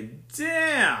Monday.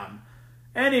 Damn.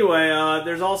 Anyway,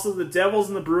 there's also the Devils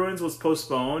and the Bruins was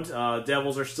postponed.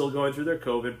 Devils are still going through their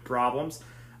COVID problems.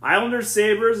 Islanders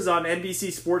Sabres is on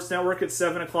NBC Sports Network at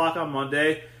 7 o'clock on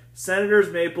Monday. Senators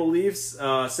Maple Leafs,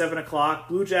 7 o'clock.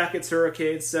 Blue Jackets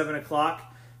Hurricanes, 7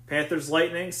 o'clock. Panthers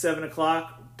Lightning, 7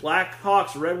 o'clock.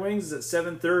 Blackhawks Red Wings is at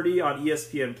 7:30 on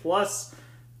ESPN+.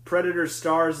 Predators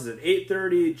Stars is at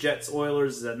 8:30. Jets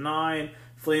Oilers is at 9.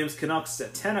 Flames Canucks is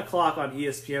at 10 o'clock on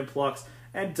ESPN+.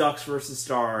 And Ducks versus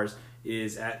Stars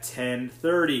is at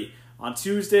 10:30. On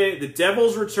Tuesday, the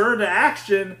Devils return to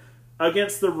action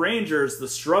against the Rangers, the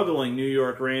struggling New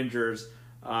York Rangers,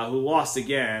 who lost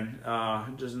again.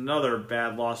 Just another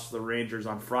bad loss for the Rangers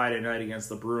on Friday night against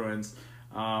the Bruins.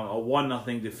 A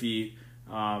 1-0 defeat.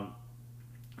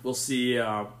 We'll see.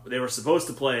 They were supposed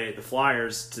to play the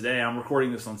Flyers today. I'm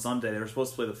recording this on Sunday. They were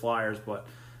supposed to play the Flyers, but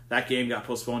that game got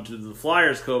postponed due to the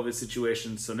Flyers' COVID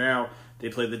situation. So now they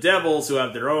play the Devils, who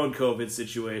have their own COVID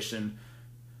situation,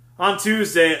 on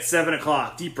Tuesday at 7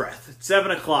 o'clock. Deep breath. At 7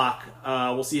 o'clock.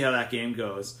 We'll see how that game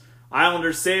goes.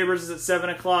 Islanders Sabres is at 7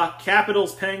 o'clock.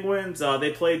 Capitals Penguins.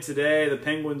 They played today. The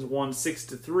Penguins won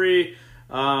 6-3.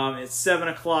 It's 7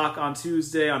 o'clock on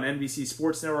Tuesday on NBC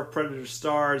Sports Network. Predators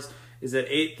Stars is at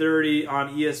 8:30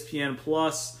 on ESPN+.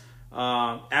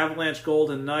 Avalanche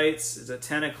Golden Knights is at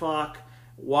 10 o'clock.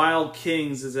 Wild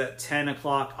Kings is at 10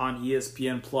 o'clock on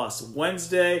ESPN+.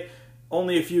 Wednesday,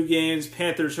 only a few games.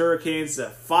 Panthers Hurricanes is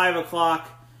at 5 o'clock.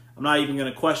 I'm not even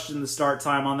going to question the start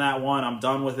time on that one. I'm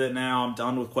done with it now. I'm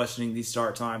done with questioning these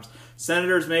start times.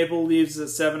 Senators Maple Leafs is at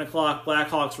 7 o'clock.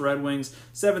 Blackhawks Red Wings,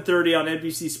 7:30 on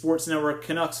NBC Sports Network.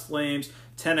 Canucks Flames,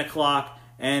 10 o'clock.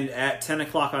 And at 10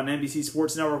 o'clock on NBC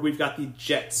Sports Network, we've got the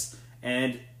Jets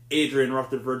and Adrian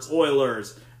Rutherford's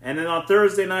Oilers. And then on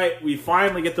Thursday night, we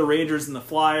finally get the Rangers and the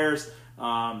Flyers.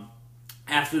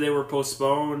 After they were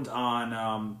postponed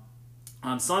on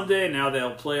Sunday, now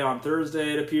they'll play on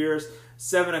Thursday, it appears.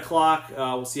 7 o'clock,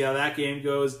 we'll see how that game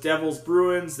goes. Devils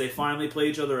Bruins, they finally play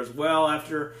each other as well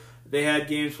after they had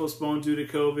games postponed due to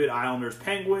COVID. Islanders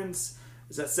Penguins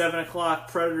is at 7 o'clock.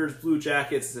 Predators Blue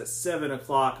Jackets is at 7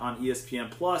 o'clock on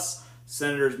ESPN+.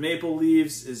 Senators Maple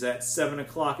Leafs is at 7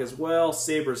 o'clock as well.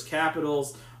 Sabres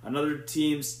Capitals, another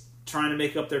team's trying to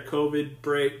make up their COVID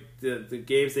break, the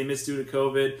games they missed due to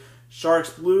COVID.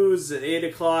 Sharks Blues at 8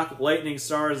 o'clock. Lightning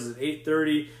Stars is at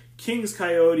 8:30. Kings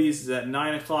Coyotes is at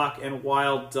 9 o'clock. And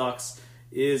Wild Ducks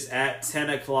is at 10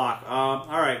 o'clock. All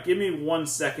right, give me 1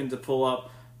 second to pull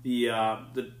up the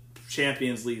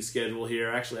Champions League schedule here.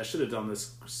 Actually, I should have done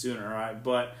this sooner, all right?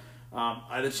 But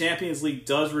the Champions League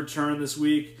does return this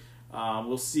week.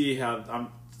 We'll see how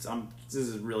this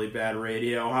is really bad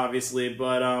radio, obviously,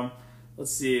 but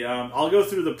let's see. I'll go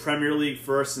through the Premier League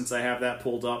first since I have that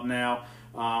pulled up now.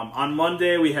 On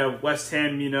Monday, we have West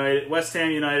Ham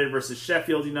United versus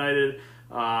Sheffield United.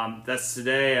 That's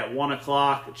today at 1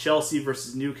 o'clock. Chelsea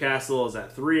versus Newcastle is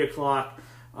at 3 o'clock.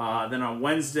 Then on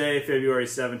Wednesday, February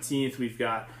 17th, we've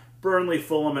got Burnley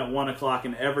Fulham at 1 o'clock,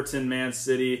 and Everton Man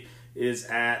City is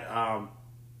at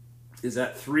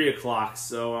 3 o'clock.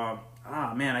 So,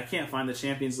 man, I can't find the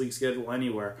Champions League schedule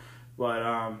anywhere.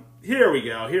 But here we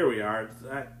go. Here we are.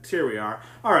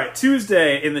 All right,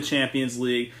 Tuesday in the Champions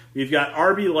League, we've got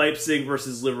RB Leipzig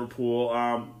versus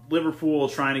Liverpool. Liverpool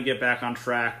trying to get back on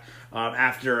track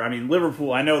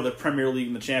Liverpool, I know the Premier League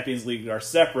and the Champions League are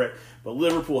separate, but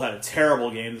Liverpool had a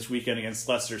terrible game this weekend against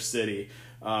Leicester City,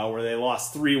 where they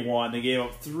lost 3-1. They gave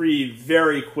up 3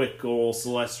 very quick goals to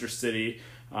Leicester City,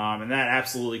 and that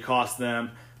absolutely cost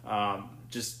them.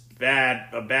 Just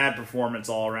a bad performance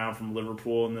all around from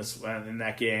Liverpool in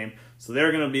that game. So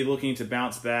they're going to be looking to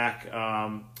bounce back.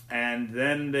 And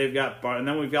then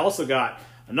we've also got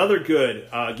another good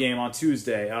game on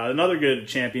Tuesday. Another good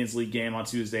Champions League game on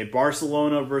Tuesday.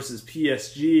 Barcelona versus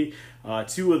PSG.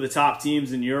 2 of the top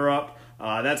teams in Europe.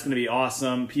 That's going to be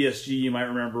awesome. PSG, you might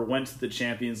remember, went to the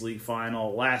Champions League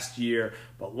final last year,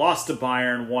 but lost to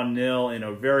Bayern 1-0 in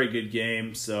a very good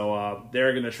game. So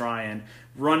they're going to try and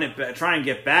try and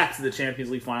get back to the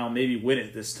Champions League final, maybe win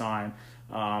it this time.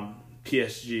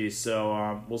 PSG.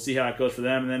 So we'll see how it goes for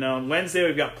them. And then on Wednesday,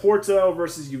 we've got Porto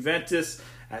versus Juventus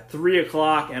at 3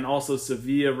 o'clock, and also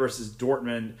Sevilla versus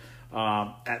Dortmund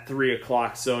at 3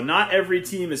 o'clock. So not every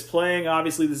team is playing.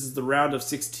 Obviously, this is the round of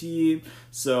 16.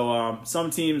 So some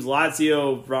teams,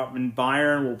 Lazio and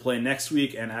Bayern, will play next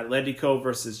week, and Atletico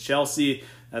versus Chelsea.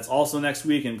 That's also next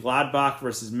week, and Gladbach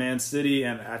versus Man City,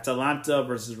 and Atalanta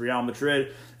versus Real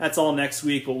Madrid. That's all next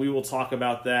week, but we will talk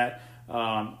about that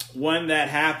when that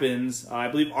happens. I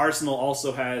believe Arsenal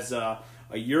also has a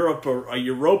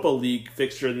Europa League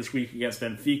fixture this week against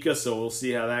Benfica, so we'll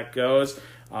see how that goes.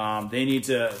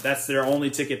 That's their only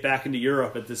ticket back into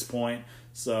Europe at this point.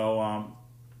 So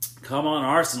come on,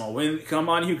 Arsenal, come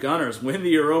on, you Gunners, win the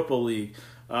Europa League.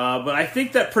 But I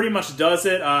think that pretty much does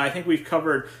it. I think we've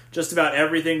covered just about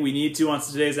everything we need to on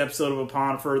today's episode of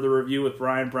Upon Further Review with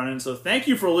Brian Brennan. So thank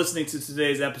you for listening to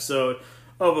today's episode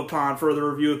of Upon Further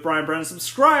Review with Brian Brennan.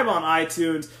 Subscribe on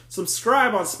iTunes,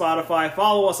 subscribe on Spotify,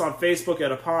 follow us on Facebook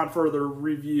at Upon Further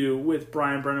Review with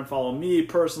Brian Brennan. Follow me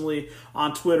personally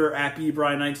on Twitter at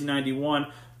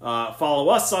bbrian1991. Follow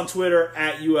us on Twitter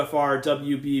at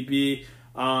UFRWBB.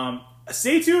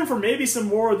 Stay tuned for maybe some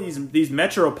more of these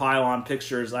Metro Pylon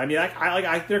pictures. I mean,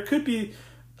 there could be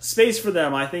space for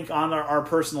them, I think, on our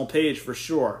personal page for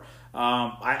sure.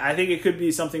 I think it could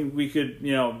be something we could,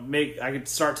 make. I could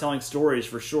start telling stories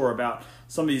for sure about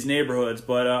some of these neighborhoods.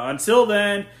 But until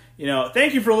then,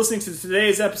 thank you for listening to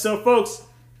today's episode, folks,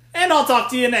 and I'll talk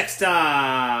to you next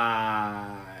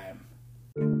time.